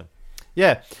un-American.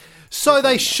 Yeah. So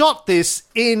they shot this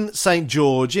in St.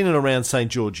 George, in and around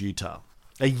St. George, Utah,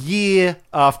 a year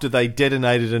after they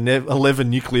detonated 11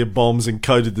 nuclear bombs and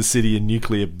coated the city in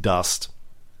nuclear dust.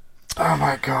 Oh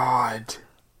my God.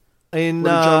 What did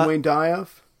John Wayne die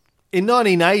of? In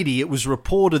 1980, it was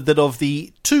reported that of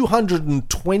the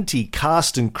 220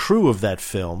 cast and crew of that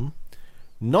film,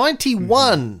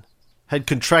 91 had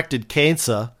contracted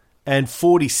cancer, and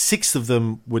 46 of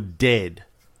them were dead.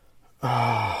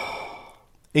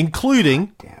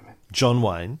 Including John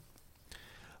Wayne,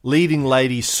 leading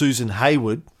lady Susan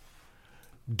Hayward,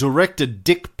 director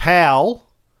Dick Powell,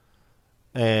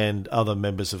 and other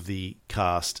members of the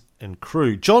cast and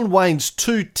crew. John Wayne's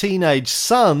 2 teenage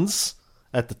sons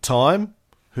at the time,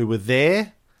 who were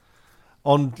there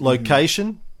on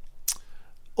location,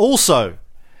 also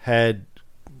had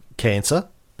cancer,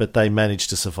 but they managed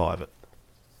to survive it.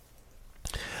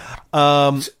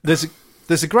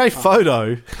 There's a great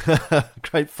photo,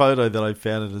 that I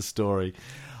found in a story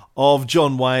of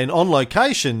John Wayne on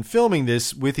location filming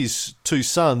this with his 2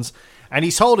 sons, and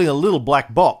he's holding a little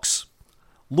black box,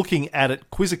 looking at it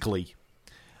quizzically.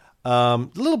 The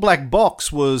little black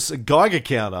box was a Geiger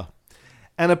counter,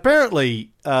 and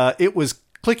apparently it was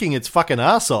clicking its fucking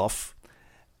ass off,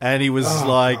 and he was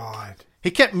God. He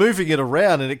kept moving it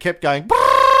around, and it kept going.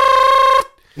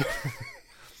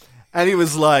 And he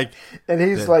was like... And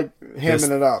he's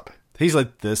hamming it up. He's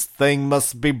like, this thing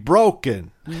must be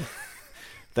broken.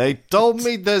 They told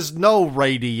me there's no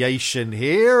radiation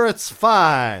here. It's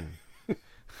fine.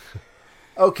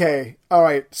 Okay, all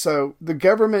right. So the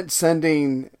government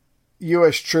sending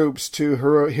U.S. troops to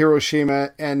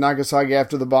Hiroshima and Nagasaki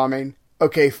after the bombing,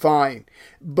 okay, fine.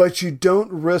 But you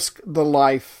don't risk the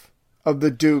life of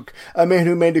the Duke, a man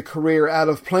who made a career out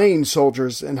of playing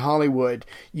soldiers in Hollywood.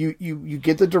 You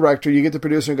get the director, you get the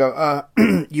producer, and go,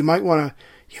 you might want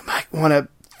to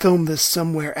film this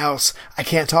somewhere else. I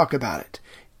can't talk about it.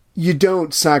 You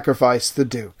don't sacrifice the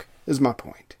Duke, is my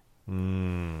point.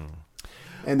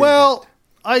 Well,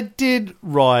 I did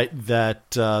write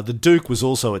that the Duke was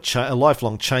also a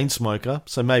lifelong chain smoker,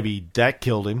 so maybe that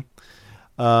killed him.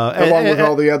 Along with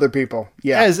all the other people.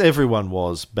 Yeah. As everyone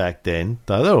was back then,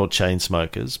 though. They're all chain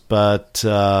smokers. But,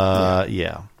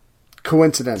 yeah.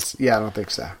 Coincidence? Yeah, I don't think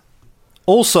so.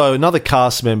 Also, another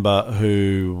cast member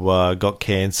who got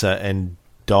cancer and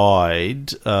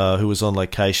died, who was on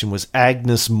location, was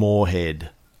Agnes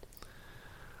Moorehead.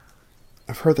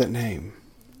 I've heard that name.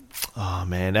 Oh,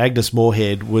 man. Agnes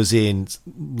Moorehead was in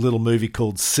a little movie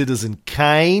called Citizen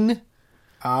Kane.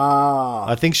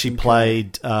 I think she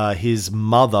played his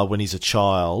mother when he's a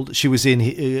child. She was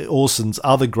in Orson's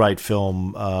other great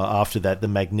film after that, The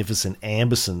Magnificent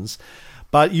Ambersons.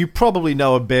 But you probably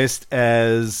know her best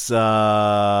as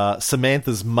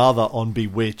Samantha's mother on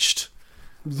Bewitched.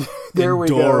 There we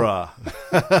Dora.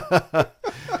 Go.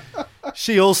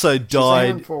 She also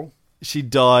died. She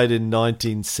died in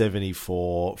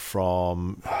 1974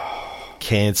 from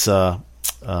cancer.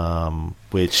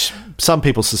 Which some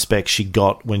people suspect she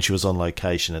got when she was on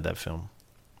location at that film.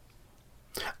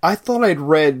 I thought I'd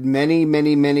read many,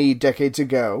 many, many decades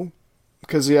ago,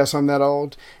 because yes, I'm that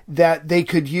old, that they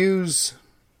could use,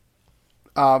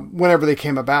 whenever they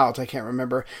came about, I can't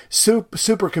remember,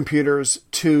 supercomputers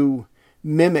to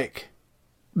mimic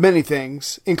many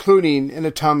things, including an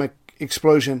atomic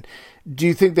explosion. Do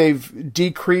you think they've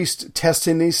decreased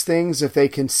testing these things if they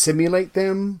can simulate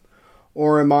them?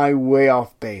 Or am I way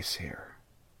off base here?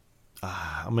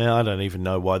 I mean, I don't even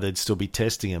know why they'd still be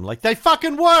testing them. Like, they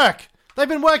fucking work! They've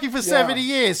been working for 70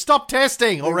 years. Stop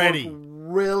testing already.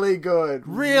 Really good.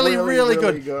 Really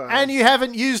good. And you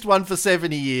haven't used one for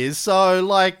 70 years. So,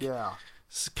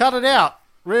 cut it out.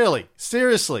 Really.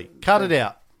 Seriously. Cut it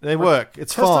out. They work.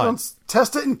 It's fine.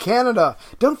 Test it in Canada.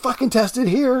 Don't fucking test it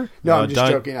here. No, I'm just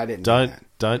joking. I didn't do that.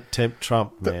 Don't tempt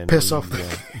Trump, man. Piss off.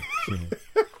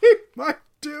 My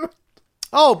dude.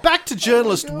 Oh, back to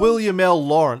journalist William L.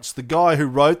 Lawrence, the guy who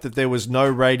wrote that there was no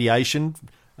radiation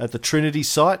at the Trinity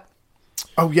site.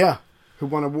 Oh, yeah. Who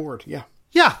won an award, yeah.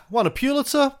 Yeah, won a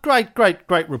Pulitzer. Great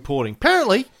reporting.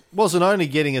 Apparently, wasn't only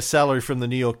getting a salary from the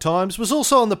New York Times, was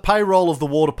also on the payroll of the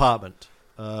War Department.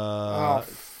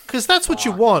 Because that's what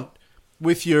you want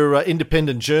with your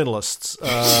independent journalists.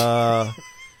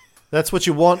 That's what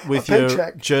you want with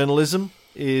your journalism,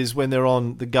 is when they're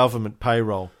on the government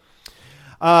payroll.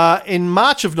 In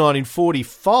March of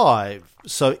 1945,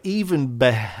 so even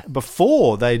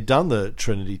before they'd done the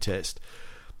Trinity test,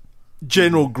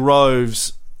 General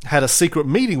Groves had a secret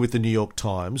meeting with the New York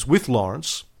Times, with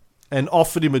Lawrence, and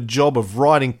offered him a job of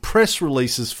writing press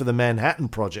releases for the Manhattan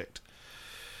Project.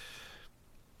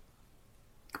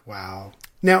 Wow.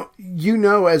 Now,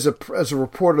 as a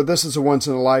reporter, this is a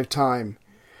once-in-a-lifetime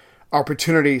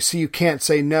opportunity, so you can't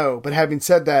say no. But having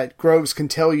said that, Groves can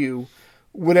tell you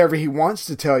whatever he wants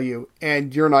to tell you,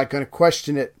 and you're not going to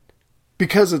question it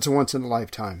because it's a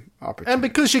once-in-a-lifetime opportunity. And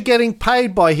because you're getting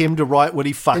paid by him to write what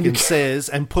he fucking says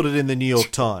and put it in the New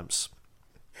York Times.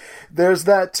 There's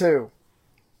that, too.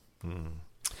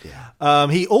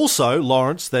 He also,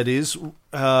 Lawrence, that is,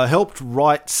 helped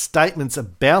write statements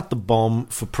about the bomb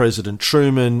for President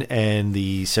Truman and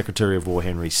the Secretary of War,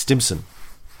 Henry Stimson.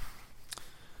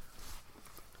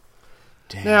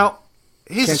 Damn. Now,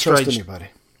 here's Can't a trust anybody.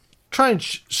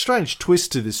 strange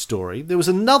twist to this story. There was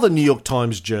another New York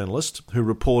Times journalist who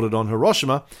reported on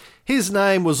Hiroshima. His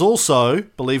name was also,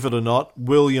 believe it or not,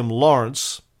 William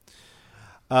Lawrence.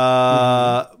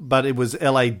 But it was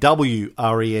L-A-W-R-E-N-C-E,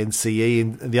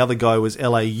 and the other guy was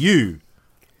L-A-U-R-E-N-C-E.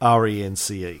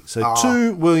 So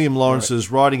two William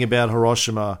Lawrences writing about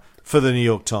Hiroshima for the New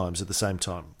York Times at the same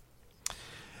time.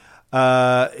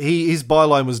 His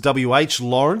byline was W.H.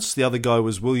 Lawrence. The other guy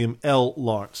was William L.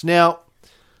 Lawrence. Now,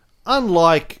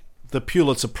 unlike the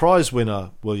Pulitzer Prize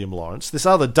winner William Lawrence, this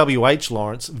other W.H.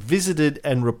 Lawrence visited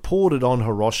and reported on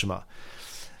Hiroshima.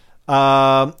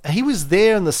 He was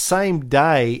there on the same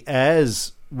day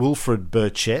as Wilfred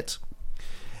Burchett.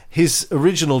 His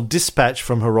original dispatch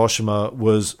from Hiroshima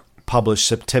was published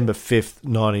September 5th,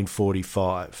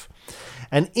 1945.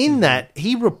 And in that,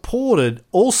 he reported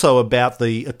also about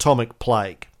the atomic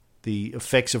plague, the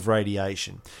effects of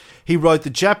radiation. He wrote, the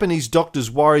Japanese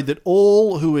doctors worried that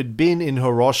all who had been in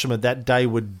Hiroshima that day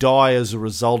would die as a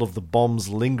result of the bomb's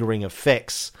lingering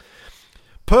effects.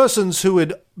 Persons who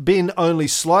had been only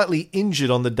slightly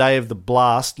injured on the day of the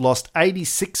blast lost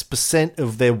 86%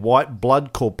 of their white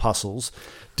blood corpuscles,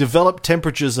 developed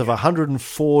temperatures of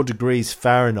 104 degrees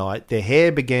Fahrenheit, their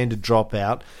hair began to drop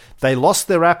out, they lost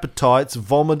their appetites,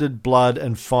 vomited blood,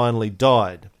 and finally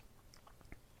died.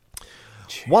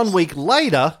 Jeez. 1 week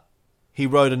later, he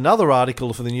wrote another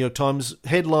article for the New York Times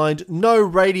headlined, No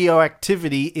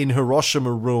Radioactivity in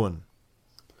Hiroshima Ruin.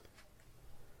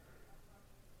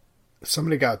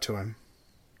 Somebody got to him.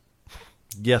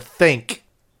 You think?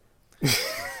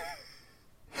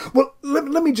 Well,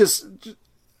 let me just...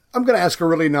 I'm going to ask a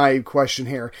really naive question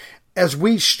here. As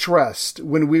we stressed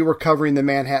when we were covering the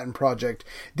Manhattan Project,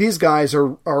 these guys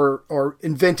are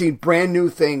inventing brand new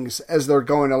things as they're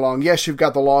going along. Yes, you've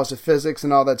got the laws of physics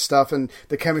and all that stuff and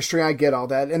the chemistry. I get all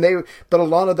that. But a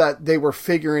lot of that they were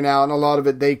figuring out, and a lot of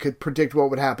it they could predict what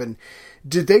would happen.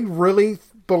 Did they really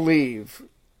believe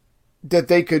that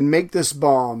they could make this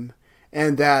bomb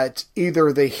and that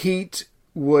either the heat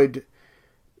would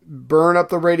burn up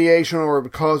the radiation or it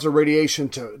would cause the radiation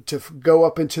to go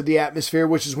up into the atmosphere,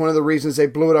 which is one of the reasons they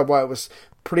blew it up while it was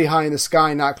pretty high in the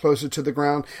sky, not closer to the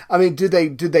ground? I mean, did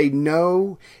they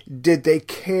know? Did they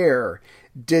care?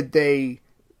 Did they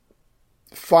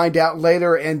find out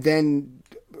later and then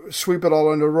sweep it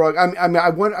all under the rug? I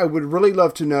would really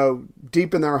love to know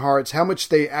deep in their hearts how much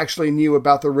they actually knew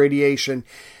about the radiation,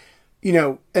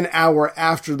 an hour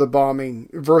after the bombing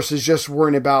versus just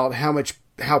worrying about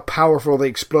how powerful the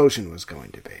explosion was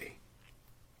going to be.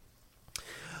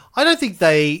 I don't think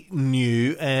they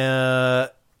knew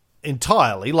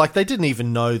entirely. Like, they didn't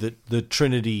even know that the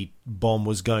Trinity bomb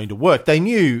was going to work. They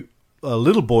knew a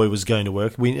little boy was going to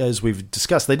work. As we've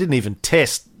discussed, they didn't even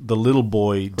test the little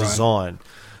boy design.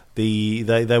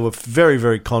 Right. They were very,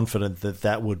 very confident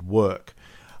that would work.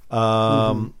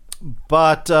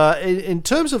 But in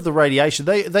terms of the radiation,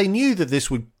 they knew that this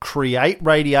would create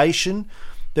radiation.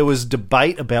 There was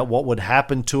debate about what would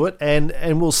happen to it,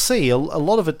 and we'll see. A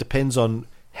lot of it depends on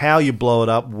how you blow it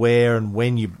up, where and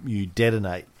when you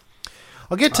detonate.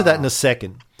 I'll get to that in a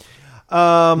second.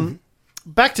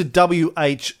 Back to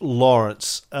W.H.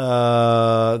 Lawrence,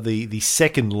 the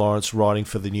second Lawrence writing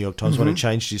for the New York Times when he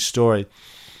changed his story.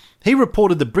 He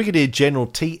reported that Brigadier General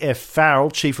T.F. Farrell,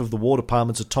 chief of the War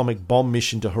Department's atomic bomb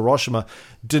mission to Hiroshima,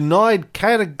 denied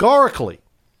categorically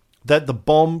that the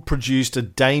bomb produced a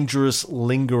dangerous,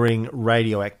 lingering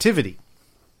radioactivity.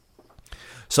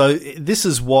 So this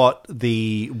is what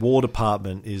the War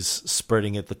Department is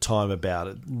spreading at the time about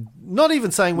it. Not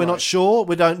even saying we're not sure,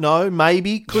 we don't know,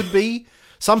 maybe, could be.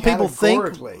 Some people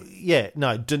think...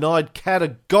 denied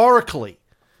categorically.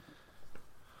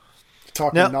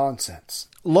 Talking nonsense.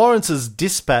 Lawrence's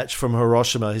dispatch from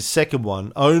Hiroshima, his second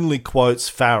one, only quotes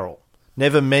Farrell.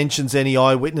 Never mentions any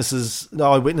eyewitness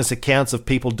accounts of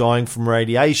people dying from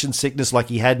radiation sickness like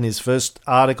he had in his first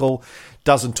article.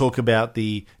 Doesn't talk about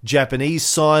the Japanese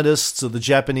scientists or the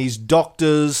Japanese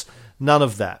doctors. None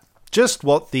of that. Just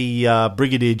what the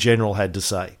Brigadier General had to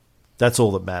say. That's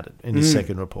all that mattered in his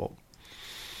second report.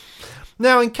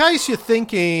 Now, in case you're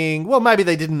thinking, well, maybe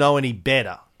they didn't know any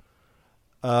better.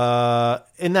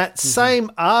 In that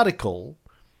same article,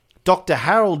 Dr.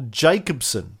 Harold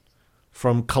Jacobson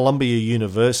from Columbia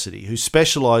University, who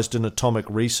specialized in atomic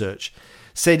research,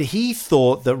 said he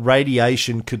thought that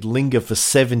radiation could linger for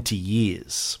 70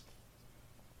 years.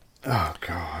 Oh,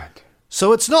 God.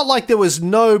 So it's not like there was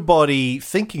nobody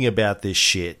thinking about this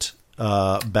shit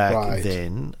back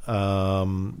then.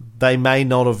 They may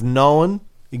not have known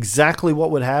exactly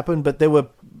what would happen, but there were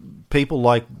people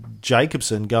like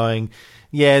Jacobson going,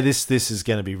 yeah, this is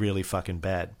going to be really fucking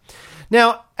bad.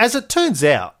 Now, as it turns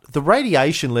out, the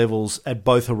radiation levels at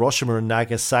both Hiroshima and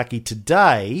Nagasaki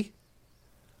today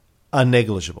are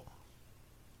negligible.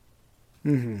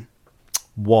 Mm-hmm.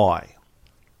 Why?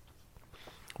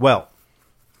 Well,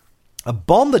 a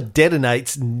bomb that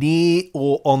detonates near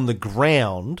or on the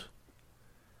ground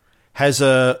has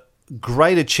a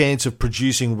greater chance of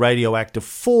producing radioactive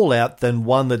fallout than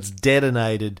one that's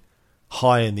detonated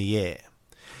high in the air.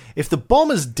 If the bomb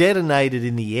is detonated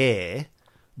in the air,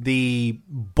 the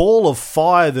ball of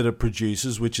fire that it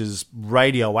produces, which is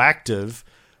radioactive,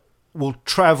 will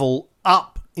travel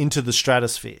up into the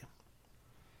stratosphere.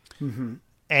 Mm-hmm.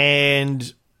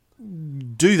 And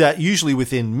do that usually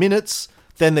within minutes.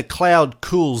 Then the cloud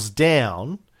cools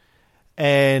down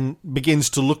and begins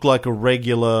to look like a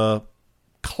regular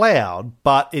cloud,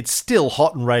 but it's still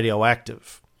hot and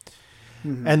radioactive.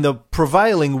 Mm-hmm. And the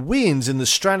prevailing winds in the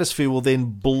stratosphere will then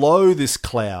blow this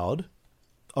cloud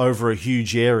over a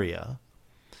huge area.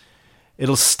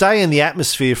 It'll stay in the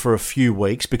atmosphere for a few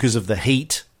weeks because of the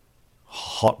heat,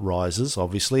 hot rises,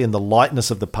 obviously, and the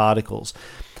lightness of the particles.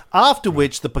 After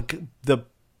which the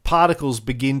particles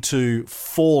begin to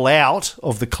fall out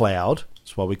of the cloud.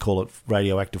 That's why we call it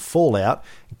radioactive fallout,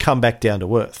 and come back down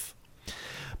to Earth.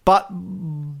 But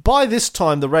by this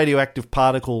time, the radioactive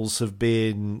particles have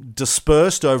been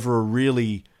dispersed over a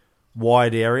really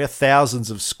wide area, thousands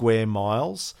of square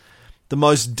miles. The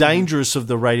most dangerous of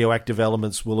the radioactive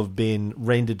elements will have been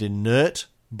rendered inert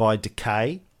by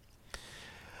decay.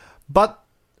 But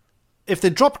if they're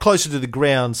dropped closer to the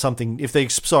ground,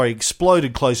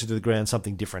 exploded closer to the ground,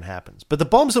 something different happens. But the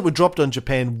bombs that were dropped on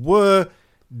Japan were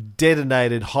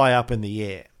detonated high up in the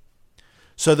air.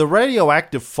 So the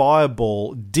radioactive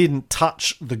fireball didn't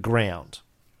touch the ground.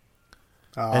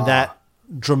 And that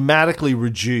dramatically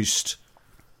reduced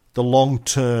the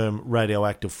long-term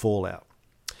radioactive fallout.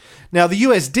 Now, the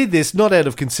US did this not out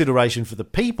of consideration for the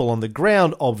people on the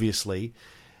ground, obviously,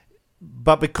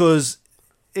 but because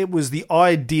it was the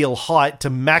ideal height to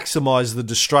maximize the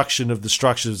destruction of the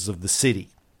structures of the city.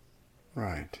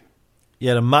 Right. You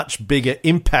had a much bigger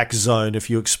impact zone if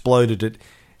you exploded it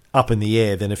up in the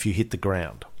air than if you hit the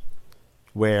ground,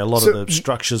 where a lot of the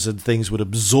structures and things would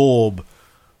absorb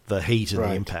the heat and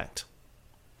the impact.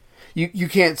 You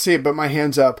can't see it, but my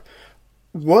hand's up.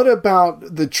 What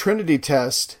about the Trinity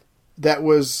test? That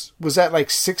was that like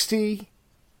 60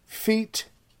 feet?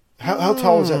 How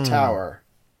tall is that tower?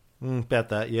 About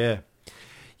that, yeah.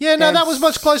 Yeah, no, that was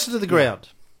much closer to the ground.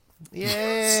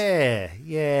 Yeah,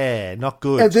 not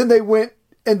good. And then they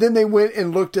went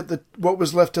and looked at what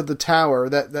was left of the tower,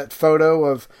 that photo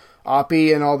of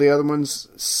Oppie and all the other ones.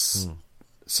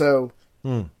 So,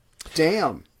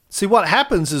 damn. See, what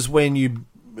happens is when you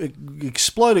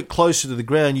explode it closer to the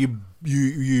ground,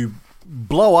 you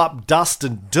blow up dust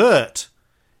and dirt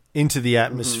into the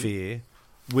atmosphere,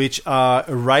 which are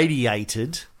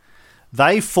irradiated.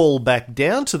 They fall back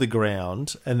down to the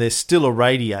ground and they're still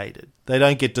irradiated. They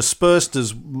don't get dispersed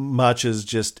as much as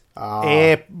just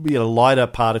air, lighter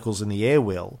particles in the air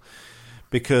will,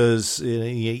 because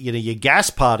your gas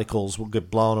particles will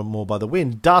get blown more by the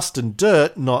wind. Dust and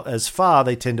dirt, not as far.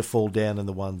 They tend to fall down in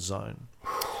the one zone.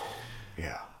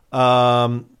 Yeah.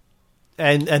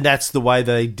 And that's the way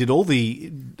they did all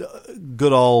the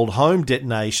good old home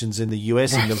detonations in the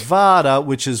US and Nevada,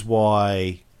 which is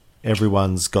why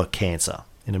everyone's got cancer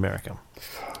in America.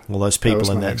 All those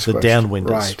people in the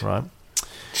downwinders, right?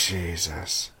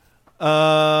 Jesus.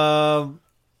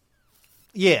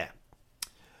 Yeah.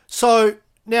 So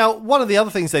now, one of the other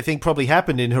things they think probably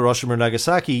happened in Hiroshima and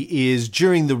Nagasaki is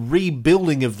during the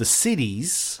rebuilding of the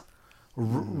cities,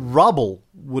 rubble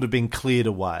would have been cleared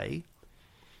away.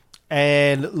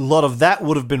 And a lot of that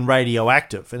would have been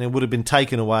radioactive, and it would have been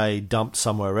taken away, dumped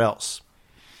somewhere else.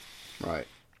 Right.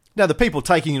 Now, the people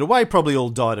taking it away probably all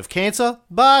died of cancer,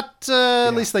 but at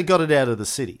least they got it out of the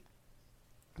city.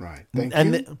 Right.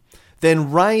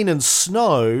 Then rain and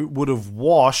snow would have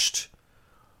washed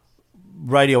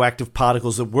radioactive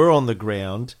particles that were on the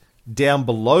ground down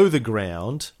below the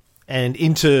ground and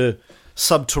into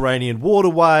subterranean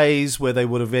waterways where they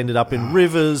would have ended up in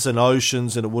rivers and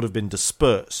oceans, and it would have been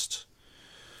dispersed.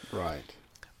 Right.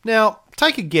 Now,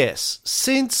 take a guess.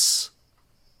 Since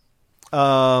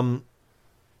the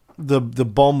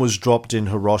bomb was dropped in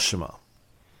Hiroshima,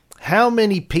 how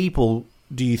many people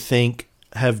do you think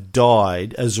have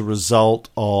died as a result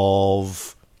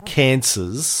of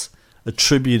cancers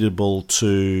attributable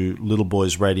to little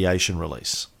boys' radiation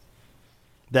release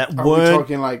that Are we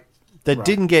talking like that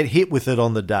didn't get hit with it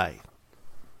on the day.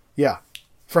 Yeah.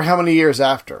 For how many years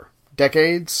after?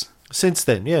 Decades? Since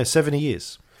then, 70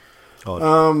 years.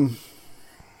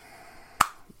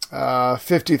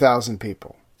 50,000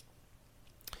 people.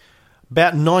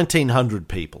 About 1,900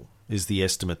 people is the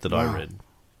estimate that I read.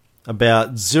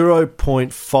 About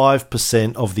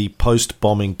 0.5% of the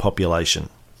post-bombing population.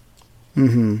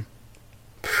 Mm-hmm.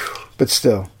 But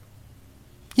still.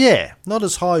 Yeah, not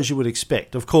as high as you would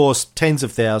expect. Of course, tens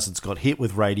of thousands got hit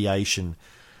with radiation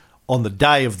on the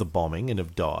day of the bombing and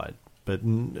have died. But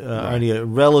only a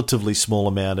relatively small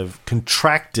amount have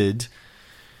contracted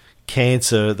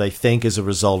cancer, they think, as a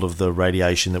result of the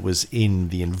radiation that was in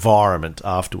the environment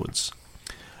afterwards.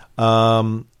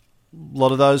 A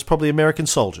lot of those probably American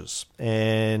soldiers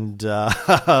and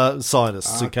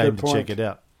scientists who came to check it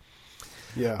out.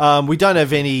 Yeah. We don't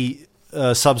have any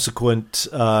subsequent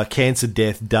cancer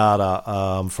death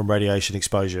data from radiation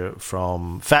exposure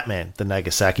from Fat Man, the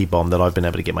Nagasaki bomb, that I've been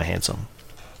able to get my hands on.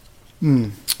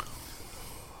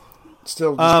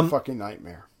 Still just a fucking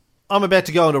nightmare. I'm about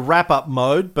to go into wrap-up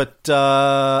mode, but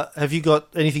have you got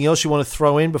anything else you want to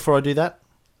throw in before I do that?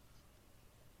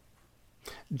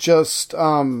 Just,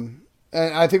 and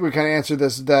I think we kind of answered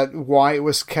this, that why it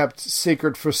was kept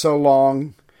secret for so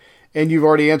long. And you've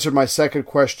already answered my second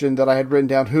question that I had written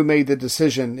down. Who made the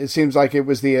decision? It seems like it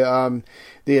was the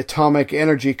Atomic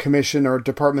Energy Commission or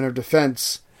Department of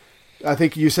Defense. I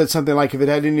think you said something like if it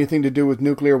had anything to do with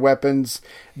nuclear weapons,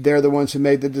 they're the ones who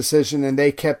made the decision, and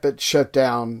they kept it shut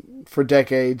down for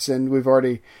decades. And we've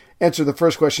already answered the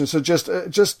first question. So just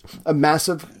a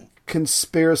massive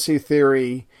conspiracy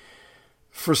theory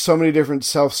for so many different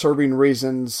self-serving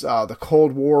reasons. The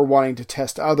Cold War, wanting to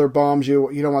test other bombs. You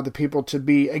don't want the people to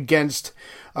be against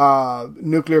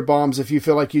nuclear bombs if you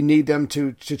feel like you need them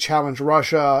to challenge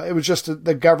Russia. It was just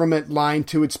the government lying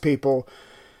to its people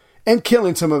and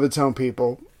killing some of its own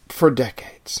people for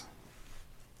decades.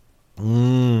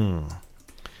 I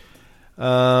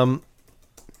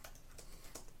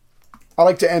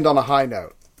like to end on a high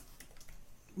note.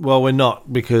 Well, we're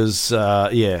not, because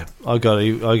I got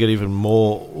even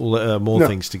more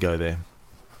things to go there.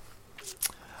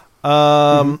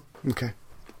 Okay.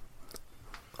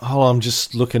 Hold on, I'm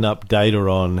just looking up data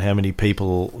on how many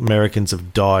Americans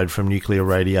have died from nuclear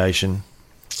radiation.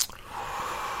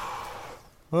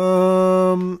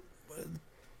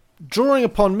 Drawing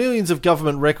upon millions of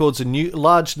government records and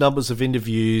large numbers of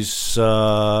interviews,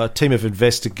 a team of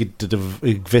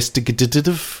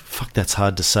investigative, fuck, that's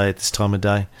hard to say at this time of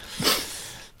day.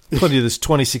 According to this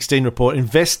 2016 report,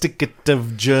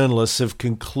 investigative journalists have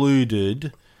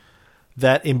concluded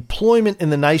that employment in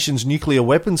the nation's nuclear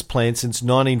weapons plant since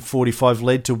 1945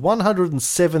 led to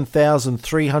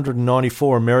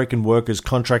 107,394 American workers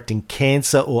contracting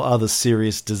cancer or other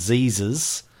serious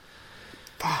diseases.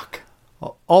 Fuck.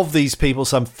 Of these people,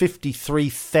 some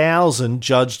 53,000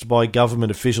 judged by government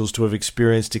officials to have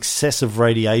experienced excessive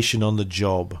radiation on the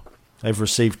job. They've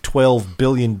received $12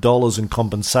 billion in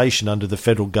compensation under the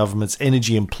federal government's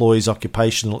Energy Employees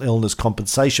Occupational Illness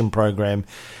Compensation Program,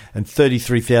 and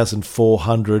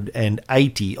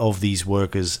 33,480 of these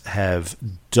workers have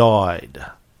died.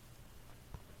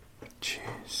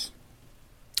 Jeez.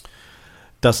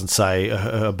 Doesn't say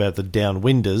about the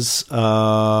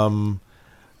downwinders.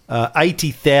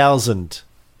 80,000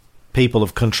 people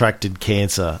have contracted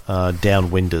cancer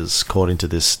downwinders, according to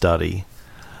this study.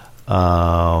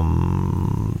 There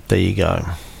you go.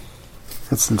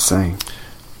 That's insane.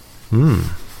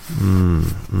 Couldn't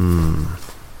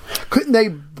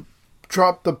they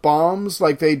drop the bombs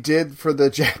like they did for the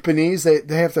Japanese? They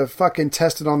have to fucking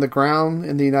test it on the ground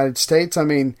in the United States. I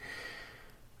mean,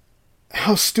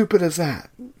 how stupid is that?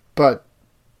 But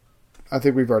I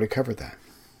think we've already covered that.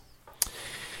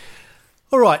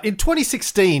 All right. In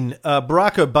 2016,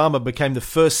 Barack Obama became the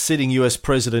first sitting US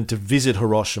president to visit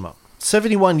Hiroshima,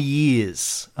 71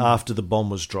 years after the bomb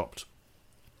was dropped.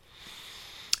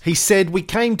 He said, "We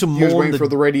came to mourn." He was waiting for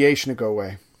the radiation to go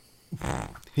away.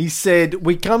 He said,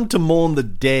 "We come to mourn the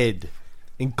dead,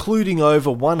 including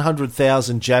over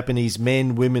 100,000 Japanese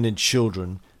men, women, and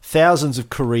children, thousands of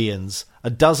Koreans, a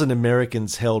dozen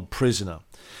Americans held prisoner.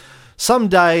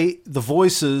 Someday, the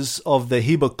voices of the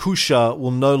hibakusha will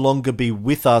no longer be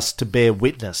with us to bear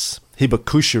witness."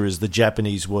 Hibakusha is the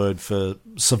Japanese word for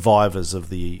survivors of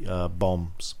the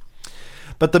bombs.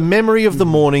 "But the memory of the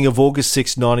morning of August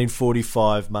 6,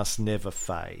 1945 must never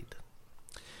fade."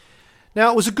 Now,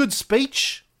 it was a good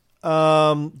speech.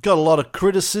 Got a lot of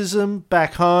criticism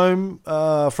back home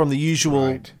from the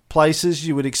usual places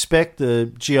you would expect,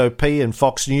 the GOP and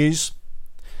Fox News.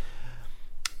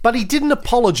 But he didn't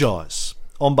apologise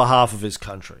on behalf of his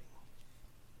country.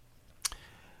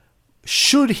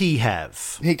 Should he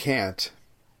have? He can't.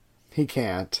 He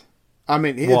can't. I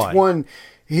mean, Why? it's one.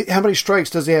 How many strikes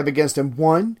does he have against him?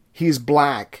 One, he's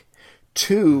black.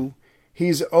 Two,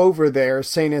 he's over there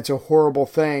saying it's a horrible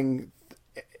thing.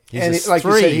 He's like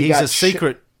three. You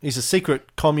said, He's a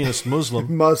secret communist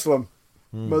Muslim. Muslim.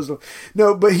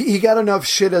 No, but he got enough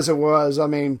shit as it was. I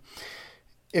mean,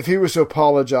 if he was to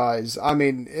apologize, I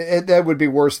mean, that would be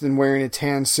worse than wearing a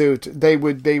tan suit. They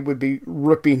would be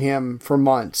ripping him for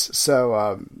months.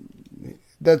 So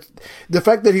that the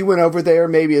fact that he went over there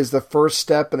maybe is the first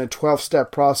step in a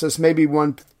 12-step process. Maybe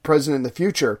one president in the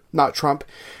future, not Trump,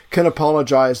 can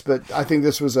apologize. But I think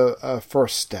this was a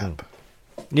first step.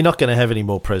 You're not going to have any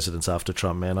more presidents after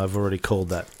Trump, man. I've already called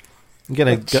that. You're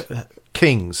going to go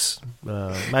kings,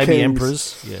 maybe Kings.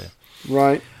 emperors. Yeah.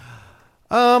 Right.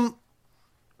 So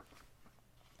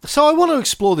I want to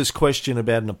explore this question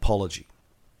about an apology.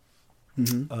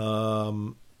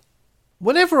 Whenever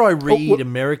I read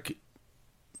American...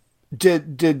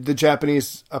 Did the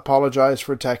Japanese apologize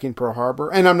for attacking Pearl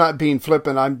Harbor? And I'm not being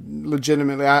flippant. I'm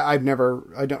legitimately... I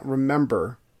don't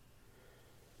remember.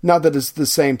 Not that it's the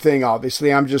same thing,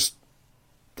 obviously. I'm just...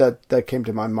 That came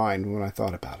to my mind when I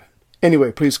thought about it.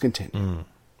 Anyway, please continue.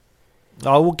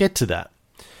 I will get to that.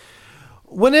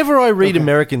 Whenever I read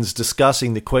Americans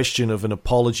discussing the question of an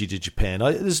apology to Japan,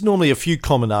 there's normally a few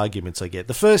common arguments I get.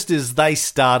 The first is they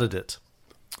started it.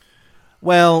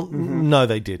 Well, no,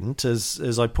 they didn't.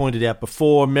 As I pointed out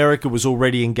before, America was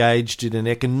already engaged in an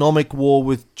economic war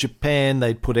with Japan.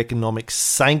 They'd put economic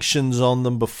sanctions on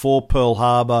them before Pearl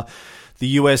Harbor. The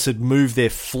US had moved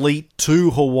their fleet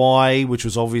to Hawaii, which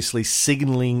was obviously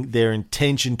signaling their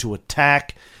intention to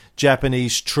attack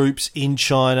Japanese troops in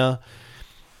China.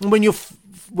 And when you're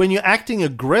acting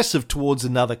aggressive towards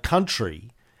another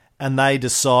country and they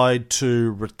decide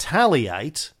to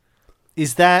retaliate,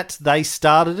 is that they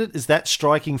started it? Is that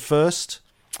striking first?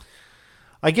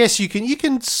 I guess you can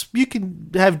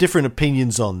have different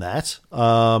opinions on that.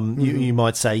 You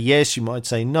might say yes, you might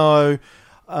say no.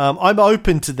 I'm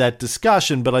open to that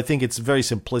discussion, but I think it's very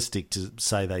simplistic to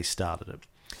say they started it.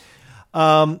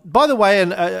 By the way,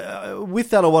 and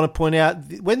with that I want to point out,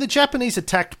 when the Japanese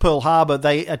attacked Pearl Harbor,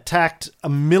 they attacked a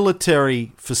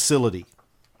military facility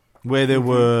where there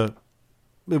were...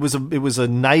 It was a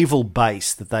naval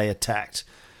base that they attacked.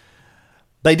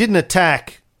 They didn't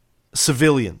attack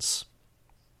civilians.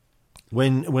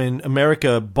 When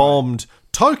America bombed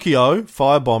Tokyo,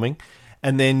 firebombing,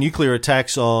 and then nuclear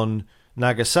attacks on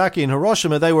Nagasaki and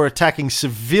Hiroshima, they were attacking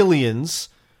civilians,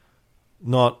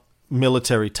 not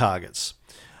military targets.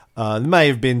 There may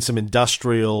have been some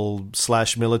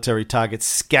industrial/military targets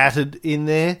scattered in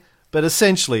there, but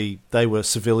essentially they were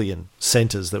civilian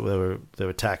centers that they were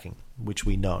attacking, which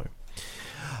we know.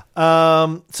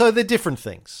 So they're different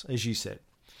things, as you said.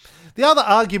 The other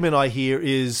argument I hear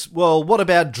is, well, what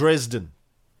about Dresden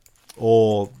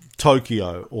or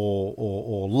Tokyo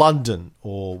or London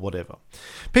or whatever?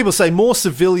 People say more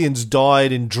civilians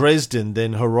died in Dresden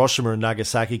than Hiroshima and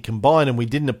Nagasaki combined, and we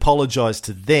didn't apologize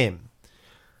to them.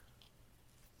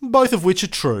 Both of which are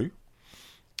true.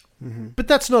 But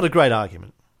that's not a great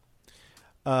argument.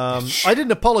 I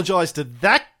didn't apologize to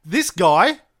this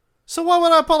guy, so why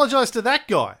would I apologize to that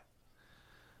guy?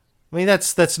 I mean,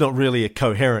 that's not really a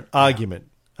coherent argument.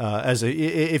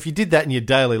 If you did that in your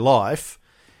daily life,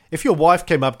 if your wife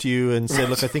came up to you and said,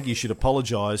 look, I think you should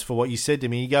apologize for what you said to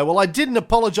me, you go, well, I didn't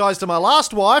apologize to my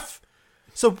last wife,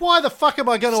 so why the fuck am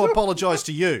I going to apologize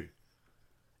to you?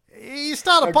 You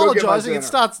start apologizing, it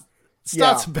starts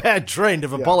a bad trend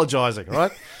of apologizing,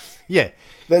 right? Yeah.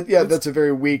 That's a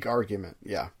very weak argument.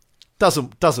 Yeah.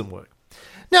 Doesn't work.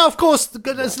 Now, of course,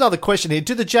 there's another question here.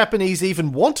 Do the Japanese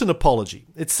even want an apology?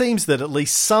 It seems that at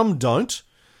least some don't.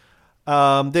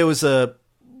 There was a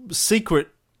secret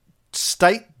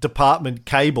State Department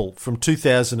cable from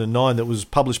 2009 that was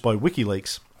published by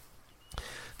WikiLeaks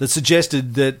that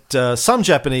suggested that some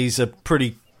Japanese are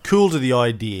pretty cool to the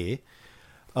idea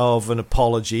of an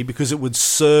apology because it would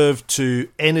serve to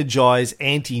energize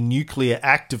anti-nuclear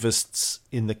activists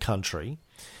in the country.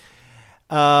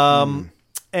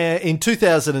 In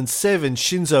 2007,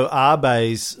 Shinzo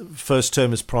Abe's first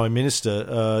term as Prime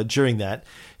Minister, during that,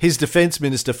 his Defense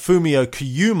Minister, Fumio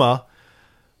Kiyuma,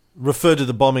 referred to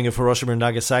the bombing of Hiroshima and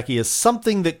Nagasaki as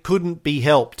something that couldn't be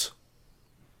helped.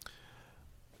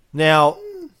 Now,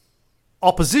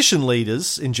 opposition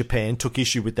leaders in Japan took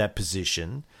issue with that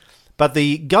position, But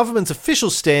the government's official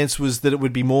stance was that it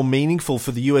would be more meaningful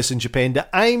for the US and Japan to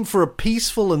aim for a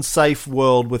peaceful and safe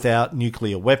world without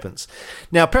nuclear weapons.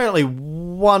 Now, apparently,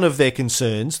 one of their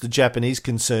concerns, the Japanese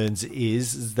concerns,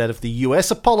 is that if the US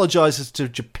apologizes to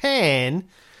Japan,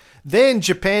 then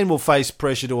Japan will face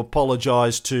pressure to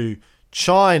apologize to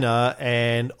China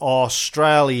and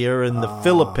Australia and the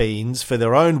Philippines for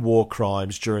their own war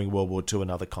crimes during World War II and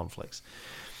other conflicts.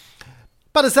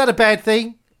 But is that a bad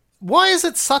thing? Why is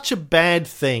it such a bad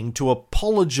thing to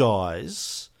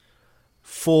apologise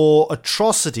for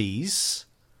atrocities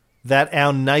that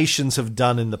our nations have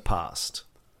done in the past?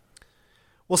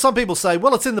 Well, some people say,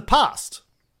 well, it's in the past.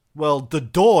 Well,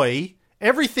 doy,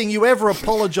 everything you ever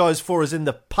apologise for is in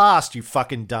the past, you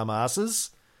fucking dumbasses.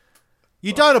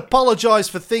 You don't apologise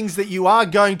for things that you are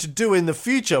going to do in the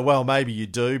future. Well, maybe you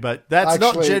do, but that's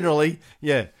not generally...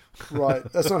 Yeah. Right.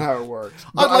 That's not how it works.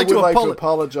 I'd like to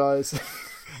apologise.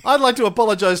 I'd like to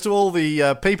apologise to all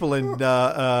the people in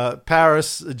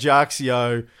Paris,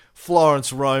 Ajaccio,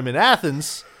 Florence, Rome, and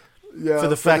Athens for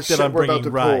the fact that I'm bringing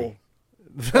Ray.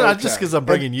 Just because I'm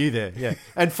bringing you there, yeah.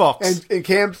 And Fox. And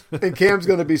Cam's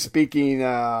going to be speaking,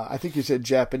 I think you said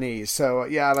Japanese. So,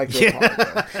 yeah, I like to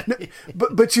apologize.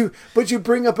 No, but you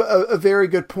bring up a very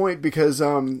good point because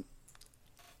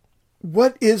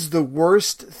what is the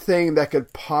worst thing that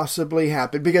could possibly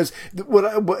happen? Because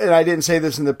and I didn't say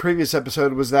this in the previous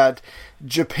episode, was that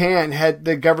Japan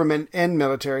the government and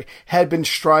military had been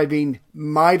striving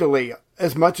mightily,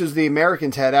 as much as the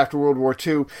Americans had after World War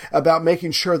II, about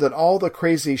making sure that all the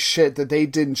crazy shit that they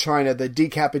did in China, the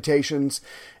decapitations,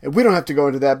 and we don't have to go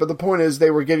into that, but the point is they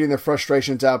were getting their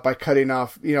frustrations out by cutting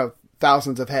off,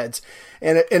 thousands of heads.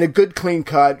 And a good clean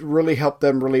cut really helped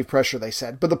them relieve pressure, they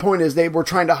said. But the point is they were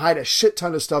trying to hide a shit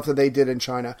ton of stuff that they did in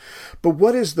China. But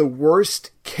what is the worst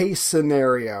case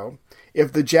scenario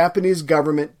if the Japanese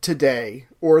government today,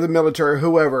 or the military,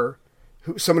 whoever,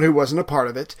 someone who wasn't a part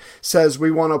of it, says we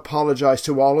want to apologize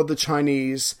to all of the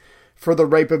Chinese for the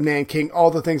rape of Nanking, all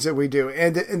the things that we do.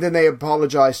 And then they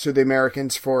apologize to the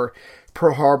Americans for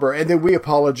Pearl Harbor, and then we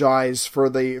apologize for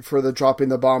the dropping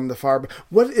the bomb, the fire.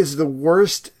 What is the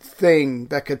worst thing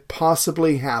that could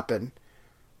possibly happen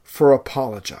for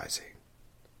apologizing?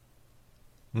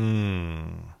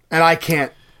 And I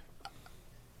can't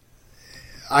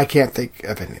think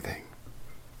of anything.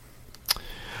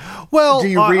 Well, do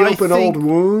you reopen old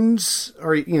wounds,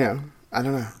 or I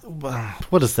don't know.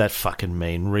 What does that fucking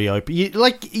mean, reopen?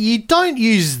 You don't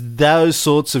use those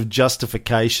sorts of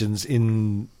justifications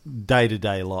in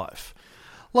day-to-day life.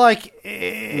 Like,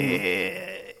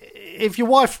 if your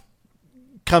wife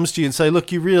comes to you and say,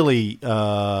 look, you really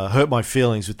hurt my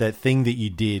feelings with that thing that you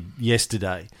did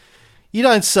yesterday, you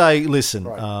don't say, listen,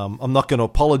 right, I'm not going to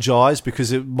apologise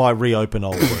because it might reopen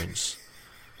old wounds.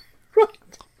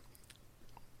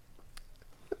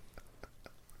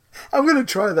 I'm going to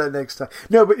try that next time.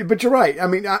 No, but you're right. I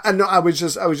mean, I know I was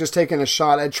just taking a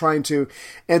shot at trying to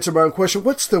answer my own question.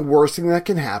 What's the worst thing that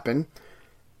can happen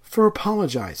for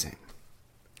apologizing?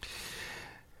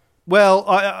 Well,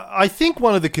 I think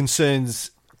one of the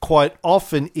concerns quite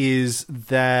often is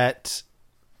that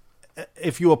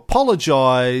if you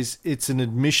apologize, it's an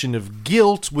admission of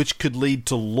guilt, which could lead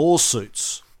to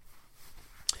lawsuits.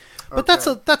 But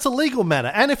that's a legal matter.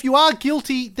 And if you are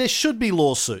guilty, there should be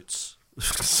lawsuits.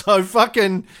 So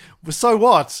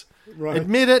what? Right.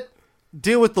 Admit it,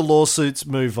 deal with the lawsuits,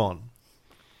 move on.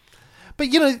 But,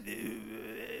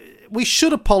 we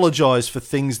should apologise for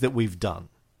things that we've done.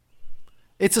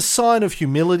 It's a sign of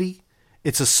humility.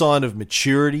 It's a sign of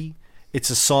maturity. It's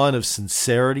a sign of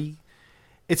sincerity.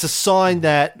 It's a sign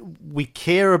that we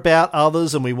care about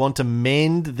others and we want to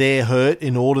mend their hurt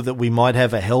in order that we might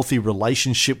have a healthy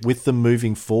relationship with them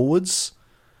moving forwards.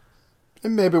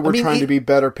 And maybe we're trying to be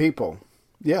better people.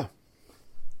 Yeah.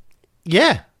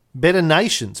 Yeah. Better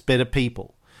nations, better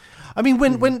people. I mean,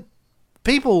 when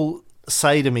people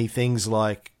say to me things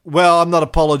like, well, I'm not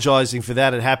apologizing for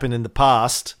that, it happened in the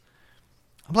past.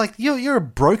 I'm like, you're a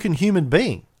broken human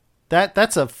being.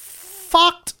 That's a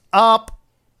fucked up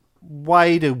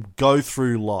way to go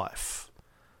through life.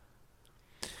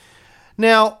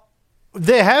 Now,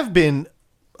 there have been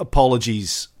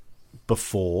apologies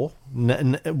before,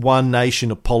 one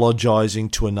nation apologising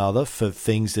to another for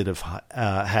things that have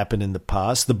happened in the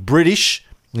past. The British,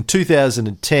 in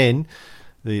 2010,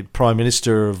 the Prime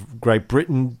Minister of Great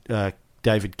Britain,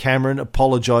 David Cameron,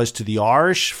 apologised to the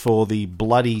Irish for the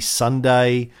Bloody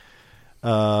Sunday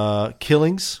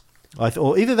killings.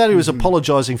 Or either that he was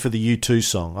apologising for the U2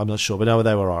 song. I'm not sure, but no,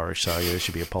 they were Irish, so yeah, they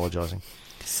should be apologising.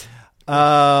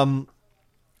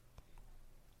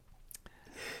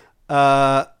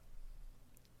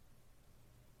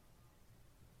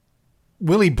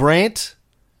 Willy Brandt,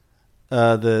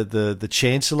 the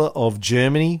Chancellor of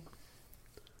Germany,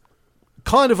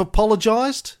 kind of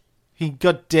apologised. He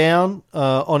got down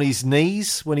on his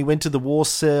knees when he went to the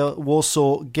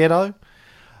Warsaw Ghetto.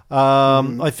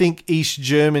 I think East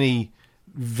Germany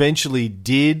eventually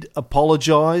did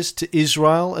apologise to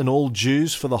Israel and all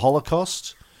Jews for the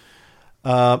Holocaust.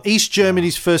 East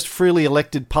Germany's first freely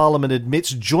elected parliament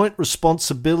admits joint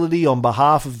responsibility on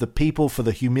behalf of the people for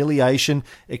the humiliation,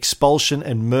 expulsion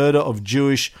and murder of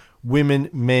Jewish women,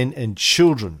 men and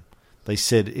children, they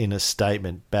said in a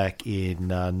statement back in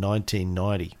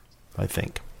 1990, I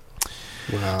think.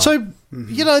 Wow. So,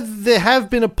 there have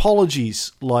been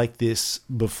apologies like this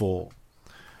before.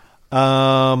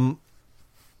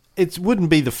 It wouldn't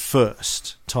be the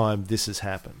first time this has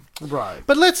happened. Right.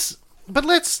 But let's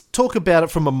talk about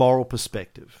it from a moral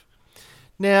perspective.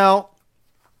 Now,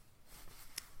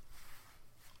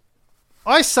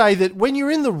 I say that when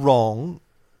you're in the wrong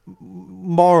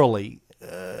morally,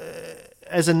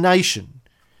 as a nation,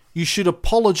 you should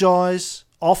apologise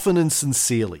often and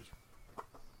sincerely.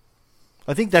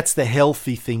 I think that's the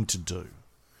healthy thing to do.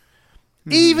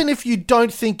 Even if you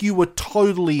don't think you were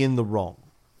totally in the wrong.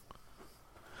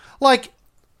 Like,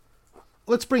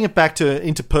 let's bring it back to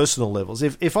interpersonal levels.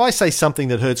 If I say something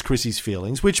that hurts Chrissy's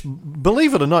feelings, which,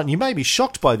 believe it or not, and you may be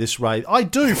shocked by this, Ray, I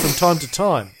do from time to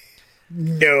time.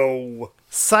 No.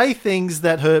 Say things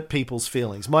that hurt people's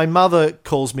feelings. My mother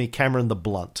calls me Cameron the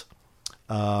Blunt.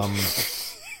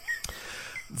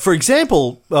 For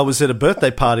example, I was at a birthday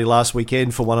party last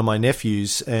weekend for one of my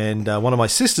nephews, and one of my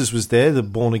sisters was there, the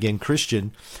born-again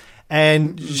Christian,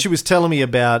 and she was telling me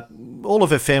about all of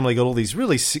her family got all these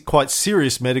really quite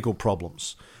serious medical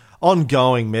problems,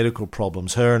 ongoing medical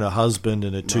problems, her and her husband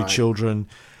and her two children.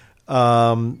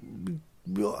 And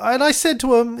I said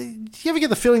to her, do you ever get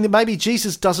the feeling that maybe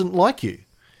Jesus doesn't like you?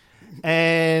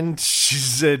 And she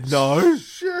said, no.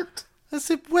 Shit. I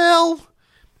said, well,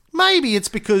 maybe it's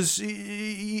because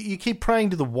you keep praying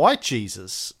to the white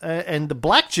Jesus and the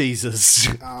black Jesus.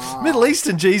 Middle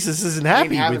Eastern Jesus isn't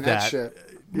happy with that. Shit.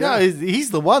 No,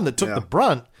 he's the one that took the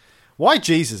brunt. White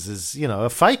Jesus is, a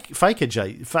fake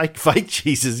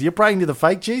Jesus. You're praying to the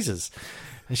fake Jesus.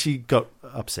 And she got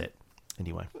upset.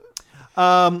 Anyway.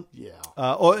 Or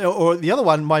the other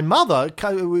one, my mother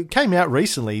came out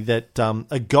recently that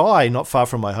a guy not far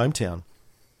from my hometown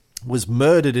was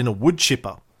murdered in a wood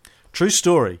chipper. True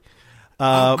story.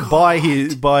 By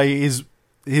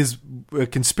his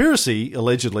conspiracy,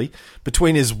 allegedly,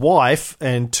 between his wife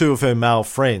and two of her male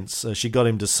friends. She got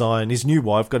him to sign, his new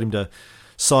wife got him to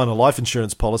sign a life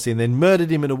insurance policy and then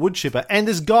murdered him in a wood chipper. And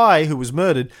this guy who was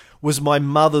murdered was my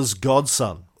mother's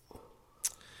godson.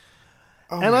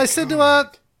 And I said to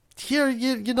her,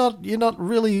 you're not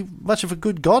really much of a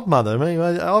good godmother. I mean,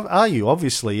 are you?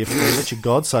 Obviously, if you let your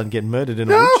godson get murdered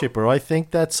in a wood chipper, I think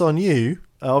that's on you.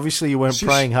 Obviously, you weren't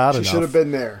praying hard enough. She should have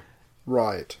been there.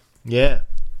 Right. Yeah.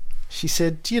 She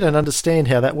said, you don't understand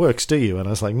how that works, do you? And I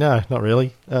was like, no, not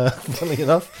really. Funny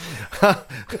enough.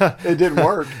 It didn't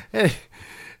work.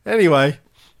 Anyway,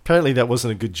 apparently that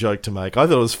wasn't a good joke to make. I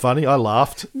thought it was funny. I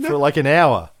laughed for like an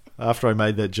hour after I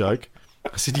made that joke.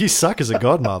 I said, you suck as a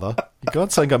godmother. Your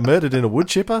godson got murdered in a wood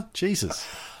chipper? Jesus.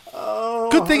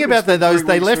 Good thing about that, though, is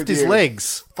they left his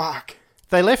legs. Fuck.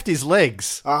 They left his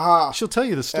legs. Aha. She'll tell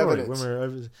you the story Evidence. when we're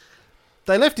over.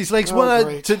 They left his legs.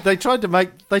 Great. They tried to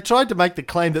make the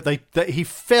claim that he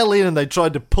fell in and they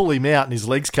tried to pull him out and his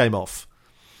legs came off.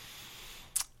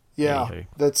 Yeah, Anywho.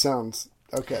 that sounds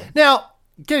okay. Now,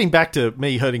 getting back to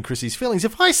me hurting Chrissy's feelings,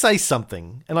 if I say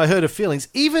something and I hurt her feelings,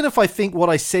 even if I think what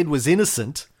I said was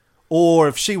innocent, or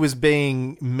if she was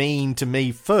being mean to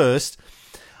me first,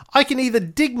 I can either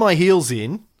dig my heels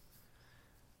in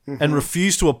and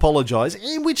refuse to apologise,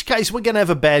 in which case we're going to have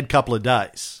a bad couple of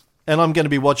days and I'm going to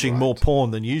be watching more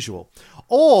porn than usual.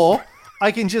 Or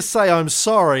I can just say I'm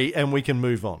sorry and we can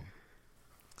move on.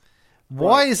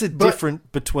 Why is it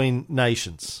different between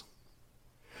nations?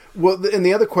 Well, and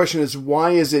the other question is,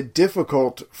 why is it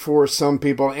difficult for some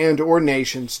people and or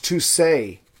nations to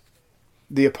say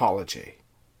the apology?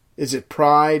 Is it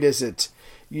pride? Is it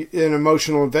an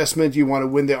emotional investment? You want to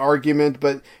win the argument,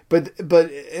 but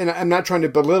and I'm not trying to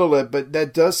belittle it, but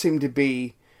that does seem to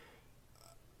be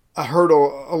a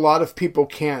hurdle a lot of people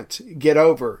can't get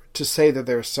over, to say that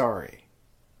they're sorry.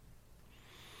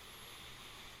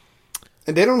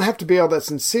 And they don't have to be all that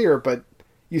sincere, but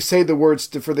you say the words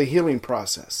for the healing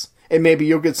process, and maybe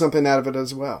you'll get something out of it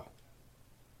as well.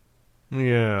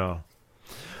 Yeah.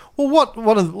 Well, what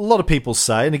a lot of people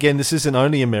say, and again, this isn't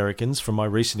only Americans, from my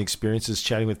recent experiences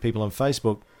chatting with people on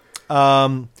Facebook,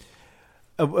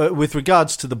 with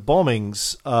regards to the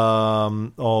bombings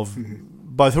of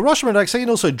both Hiroshima and Nagasaki and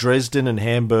also Dresden and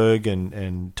Hamburg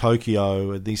and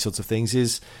Tokyo and these sorts of things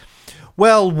is,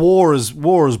 well, war is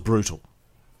brutal.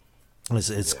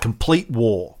 It's complete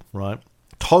war, right?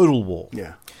 Total war.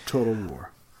 Yeah, total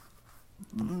war.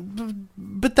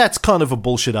 But that's kind of a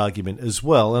bullshit argument as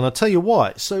well, and I'll tell you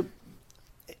why. So,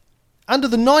 under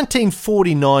the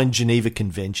 1949 Geneva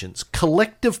Conventions,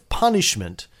 collective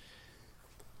punishment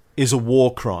is a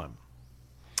war crime.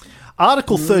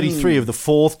 Article 33 of the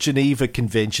Fourth Geneva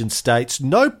Convention states,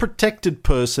 no protected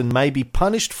person may be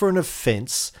punished for an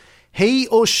offence he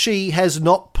or she has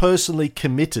not personally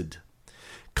committed.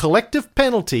 Collective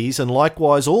penalties and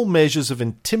likewise all measures of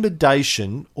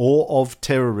intimidation or of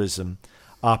terrorism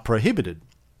are prohibited.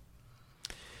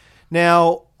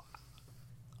 Now,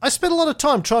 I spent a lot of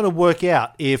time trying to work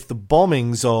out if the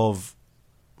bombings of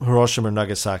Hiroshima and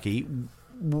Nagasaki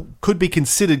could be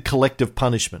considered collective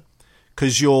punishment,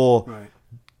 because you're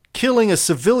killing a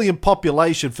civilian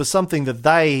population for something that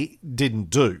they didn't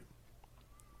do.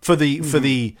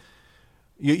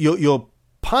 You're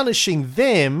punishing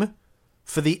them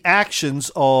for the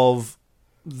actions of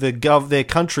their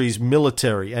country's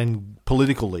military and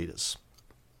political leaders.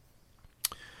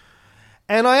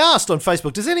 And I asked on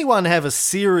Facebook, does anyone have a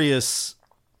serious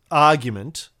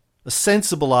argument, a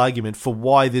sensible argument for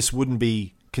why this wouldn't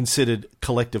be considered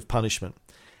collective punishment?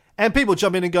 And people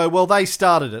jump in and go, well, they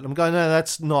started it. I'm going, no,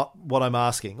 that's not what I'm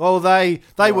asking. Oh, they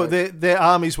were, their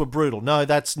armies were brutal. No,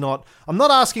 that's not. I'm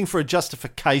not asking for a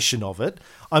justification of it.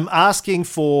 I'm asking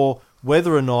for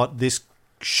whether or not this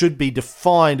should be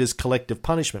defined as collective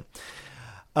punishment.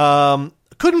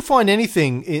 Couldn't find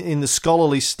anything in the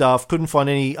scholarly stuff, couldn't find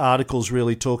any articles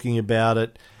really talking about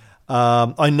it.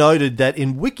 I noted that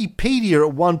in Wikipedia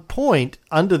at one point,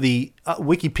 under the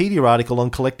Wikipedia article on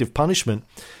collective punishment,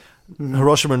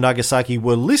 Hiroshima and Nagasaki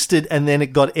were listed, and then it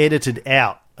got edited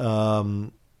out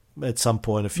at some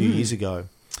point a few years ago,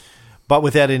 but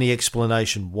without any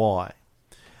explanation why.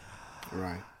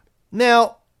 Right.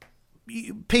 Now,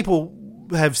 people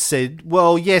have said,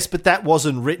 well, yes, but that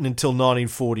wasn't written until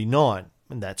 1949,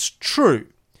 and that's true.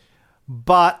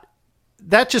 But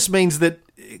that just means that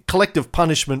collective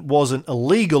punishment wasn't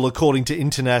illegal according to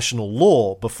international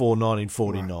law before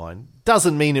 1949. Right.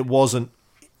 Doesn't mean it wasn't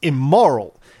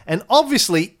immoral. And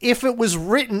obviously, if it was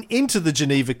written into the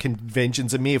Geneva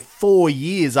Conventions a mere 4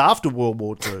 years after World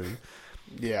War II,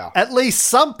 at least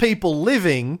some people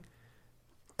living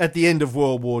at the end of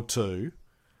World War II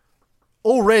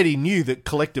already knew that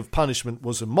collective punishment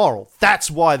was immoral.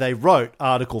 That's why they wrote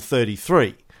Article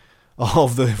 33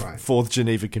 of the Fourth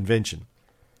Geneva Convention.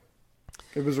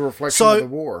 It was a reflection of the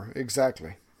war.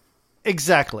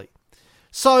 Exactly.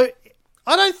 So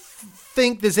I don't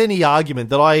think there's any argument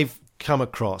that I've come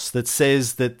across that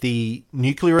says that the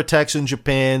nuclear attacks in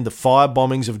Japan, the fire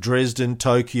bombings of Dresden,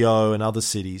 Tokyo, and other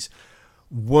cities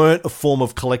weren't a form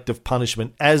of collective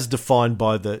punishment as defined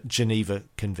by the Geneva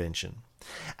Convention.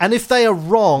 And if they are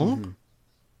wrong,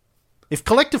 if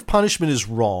collective punishment is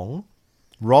wrong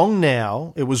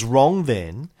now, it was wrong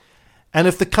then, and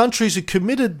if the countries who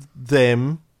committed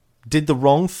them did the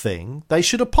wrong thing, they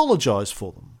should apologise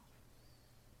for them.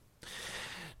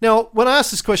 Now, when I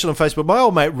asked this question on Facebook, my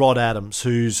old mate Rod Adams,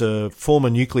 who's a former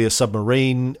nuclear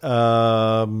submarine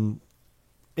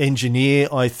engineer,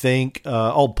 I think,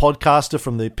 old podcaster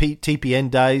from the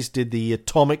TPN days, did the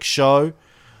Atomic Show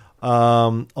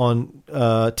on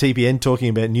TPN talking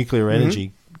about nuclear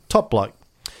energy. Top bloke.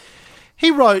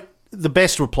 He wrote the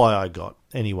best reply I got,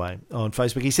 anyway, on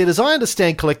Facebook. He said, as I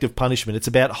understand collective punishment, it's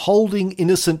about holding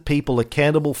innocent people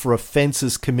accountable for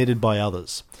offences committed by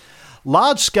others.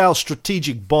 Large-scale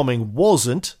strategic bombing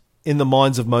wasn't, in the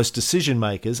minds of most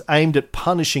decision-makers, aimed at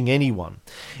punishing anyone.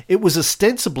 It was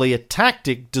ostensibly a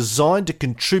tactic designed to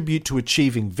contribute to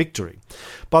achieving victory.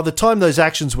 By the time those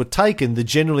actions were taken, the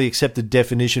generally accepted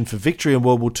definition for victory in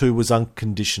World War II was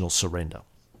unconditional surrender.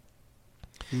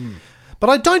 But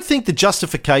I don't think the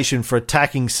justification for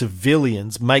attacking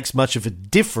civilians makes much of a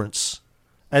difference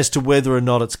as to whether or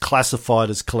not it's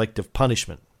classified as collective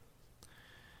punishment.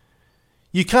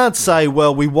 You can't say,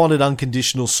 well, we wanted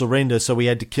unconditional surrender, so we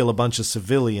had to kill a bunch of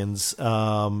civilians.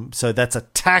 So that's a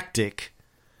tactic,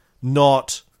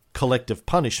 not collective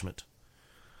punishment.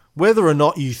 Whether or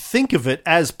not you think of it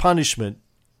as punishment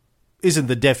isn't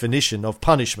the definition of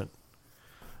punishment.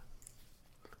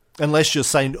 Unless you're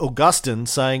St. Augustine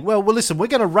saying, well, listen, we're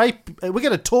going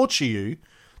to torture you.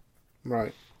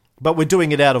 Right. But we're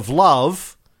doing it out of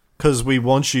love because we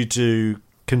want you to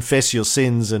confess your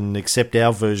sins and accept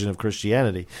our version of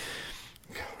Christianity.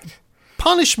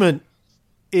 Punishment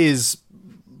is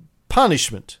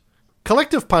punishment.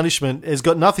 Collective punishment has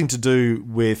got nothing to do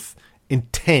with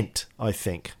intent, I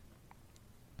think.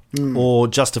 or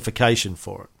justification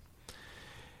for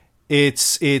it.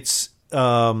 It's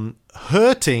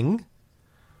hurting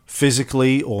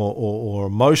physically or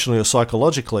emotionally or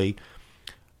psychologically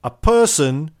a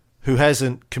person who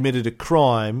hasn't committed a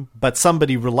crime, but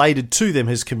somebody related to them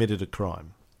has committed a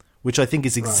crime, which I think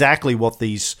is exactly what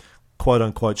these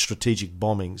quote-unquote strategic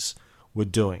bombings were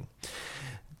doing.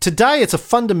 Today, it's a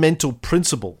fundamental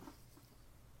principle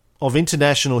of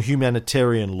international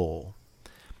humanitarian law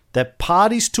that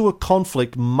parties to a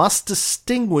conflict must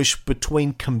distinguish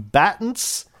between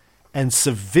combatants and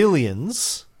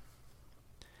civilians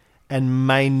and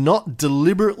may not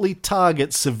deliberately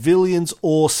target civilians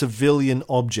or civilian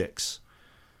objects.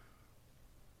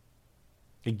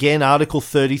 Again, Article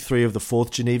 33 of the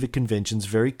Fourth Geneva Convention is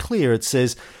very clear. It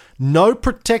says, no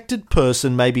protected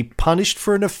person may be punished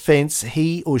for an offence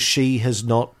he or she has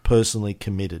not personally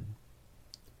committed.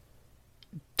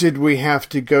 Did we have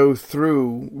to go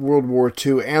through World War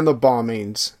II and the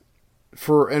bombings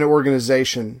for an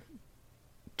organization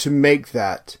to make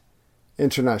that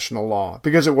international law?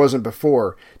 Because it wasn't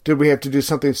before. Did we have to do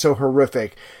something so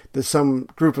horrific that some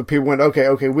group of people went, okay,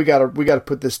 we gotta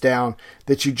put this down,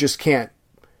 that you just can't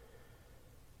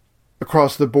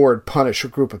across the board punish a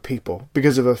group of people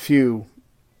because of a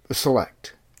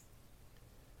select?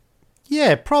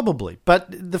 Yeah, probably. But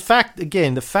the fact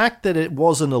that it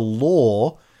wasn't a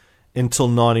law until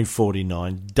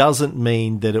 1949 doesn't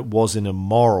mean that it wasn't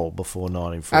immoral before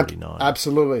 1949.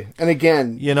 Absolutely. And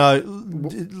again,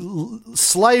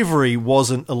 slavery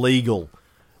wasn't illegal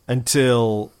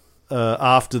until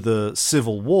after the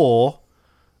Civil War.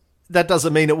 That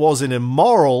doesn't mean it wasn't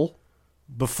immoral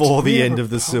before the end of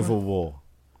the Civil War.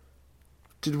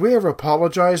 Did we ever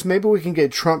apologize? Maybe we can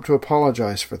get Trump to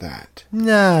apologize for that.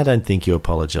 No, I don't think you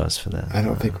apologize for that. I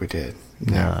don't think we did.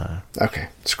 No. Okay,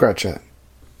 scratch that.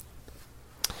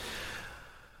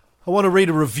 I want to read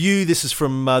a review. This is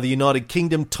from the United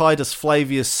Kingdom. Titus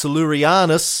Flavius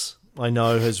Silurianus, I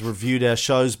know, has reviewed our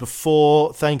shows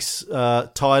before. Thanks,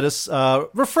 Titus.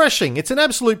 Refreshing. It's an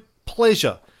absolute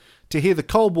pleasure to hear the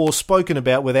Cold War spoken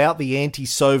about without the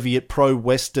anti-Soviet,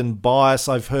 pro-Western bias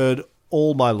I've heard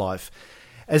all my life.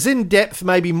 As in-depth,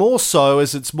 maybe more so,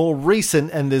 as it's more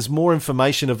recent and there's more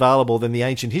information available than the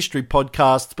Ancient History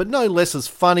podcasts, but no less as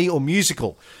funny or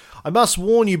musical. I must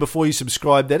warn you before you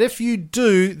subscribe that if you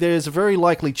do, there's a very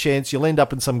likely chance you'll end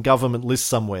up in some government list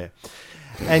somewhere.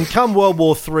 And come World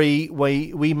War III,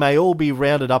 we may all be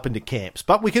rounded up into camps,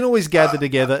 but we can always gather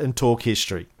together and talk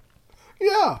history.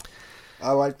 Yeah,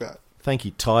 I like that. Thank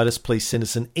you, Titus. Please send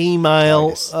us an email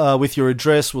with your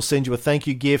address. We'll send you a thank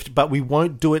you gift, but we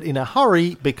won't do it in a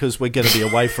hurry because we're going to be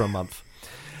away for a month.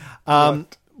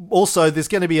 Also, there's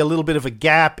going to be a little bit of a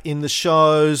gap in the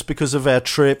shows because of our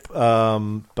trip,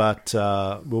 but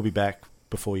we'll be back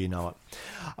before you know it.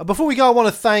 Before we go, I want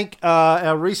to thank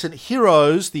our recent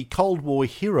heroes, the Cold War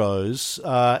heroes,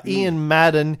 Ian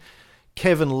Madden,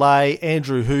 Kevin Lay,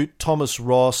 Andrew Hoot, Thomas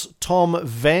Ross, Tom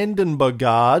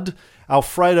Vandenbergard,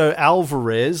 Alfredo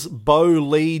Alvarez, Bo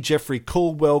Lee, Jeffrey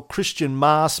Caldwell, Christian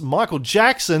Maas, Michael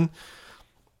Jackson,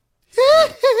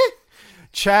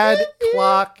 Chad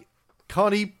Clark,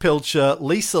 Connie Pilcher,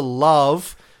 Lisa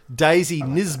Love, Daisy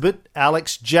Nisbet,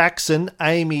 Alex Jackson,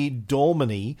 Amy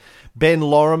Dormany, Ben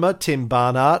Lorimer, Tim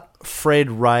Barnard,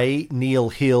 Fred Ray, Neil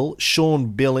Hill, Sean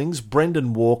Billings,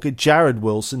 Brendan Walker, Jared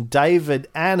Wilson, David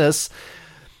Annis,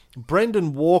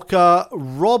 Brendan Walker,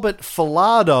 Robert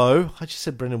Filado. I just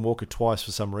said Brendan Walker twice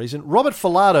for some reason. Robert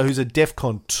Filado, who's a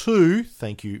DEFCON 2.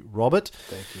 Thank you, Robert.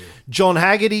 Thank you. John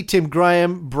Haggerty, Tim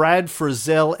Graham, Brad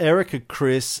Frizzell, Erica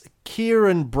Chris,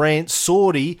 Kieran Brandt,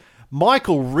 Sordy,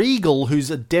 Michael Regal, who's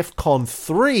a DEFCON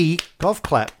 3. Golf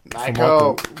clap for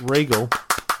Michael Regal.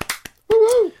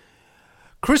 Woo-hoo.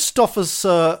 Christopher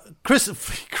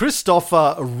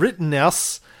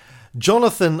Rittenhouse,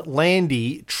 Jonathan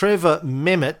Landy, Trevor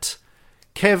Memmott,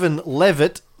 Kevin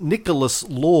Levitt, Nicholas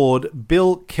Lord,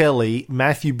 Bill Kelly,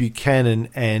 Matthew Buchanan,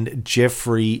 and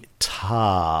Jeffrey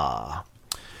Tarr.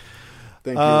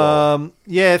 Thank you all.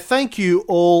 Yeah, thank you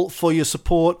all for your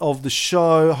support of the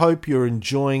show. Hope you're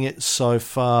enjoying it so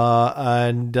far.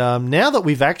 And now that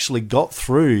we've actually got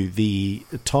through the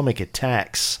atomic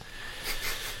attacks,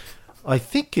 I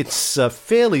think it's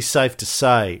fairly safe to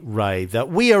say, Ray, that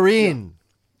we are in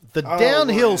the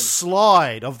downhill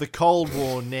slide of the Cold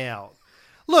War now.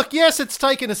 Look, yes, it's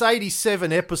taken us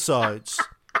 87 episodes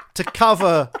to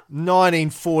cover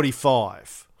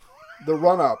 1945. The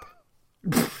run-up.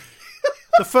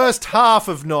 The first half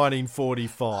of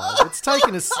 1945. It's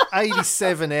taken us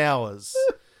 87 hours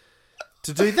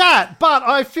to do that. But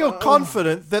I feel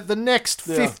confident that the next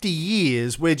 50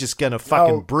 years, we're just going to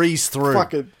fucking breeze through.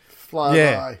 Fucking fly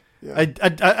by.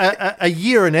 A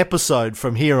year an episode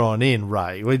from here on in,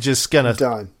 Ray. We're just gonna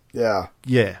done.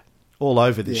 Yeah, all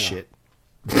over this shit.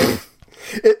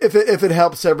 If it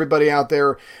helps everybody out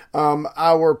there,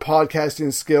 our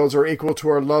podcasting skills are equal to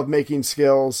our lovemaking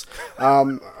skills.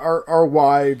 Our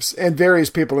wives and various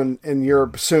people in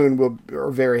Europe soon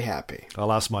are very happy.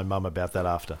 I'll ask my mum about that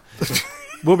after.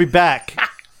 We'll be back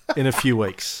in a few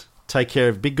weeks. Take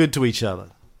care. Be good to each other.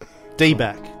 D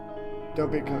back.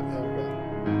 Don't be a cunt. There we go.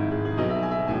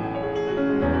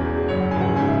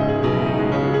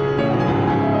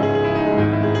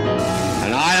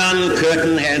 An iron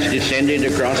curtain has descended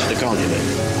across the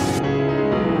continent.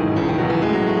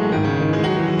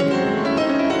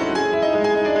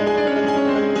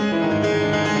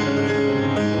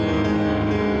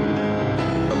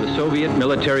 Soviet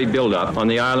military buildup on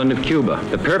the island of Cuba.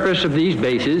 The purpose of these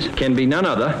bases can be none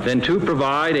other than to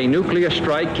provide a nuclear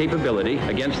strike capability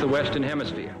against the Western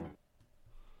Hemisphere.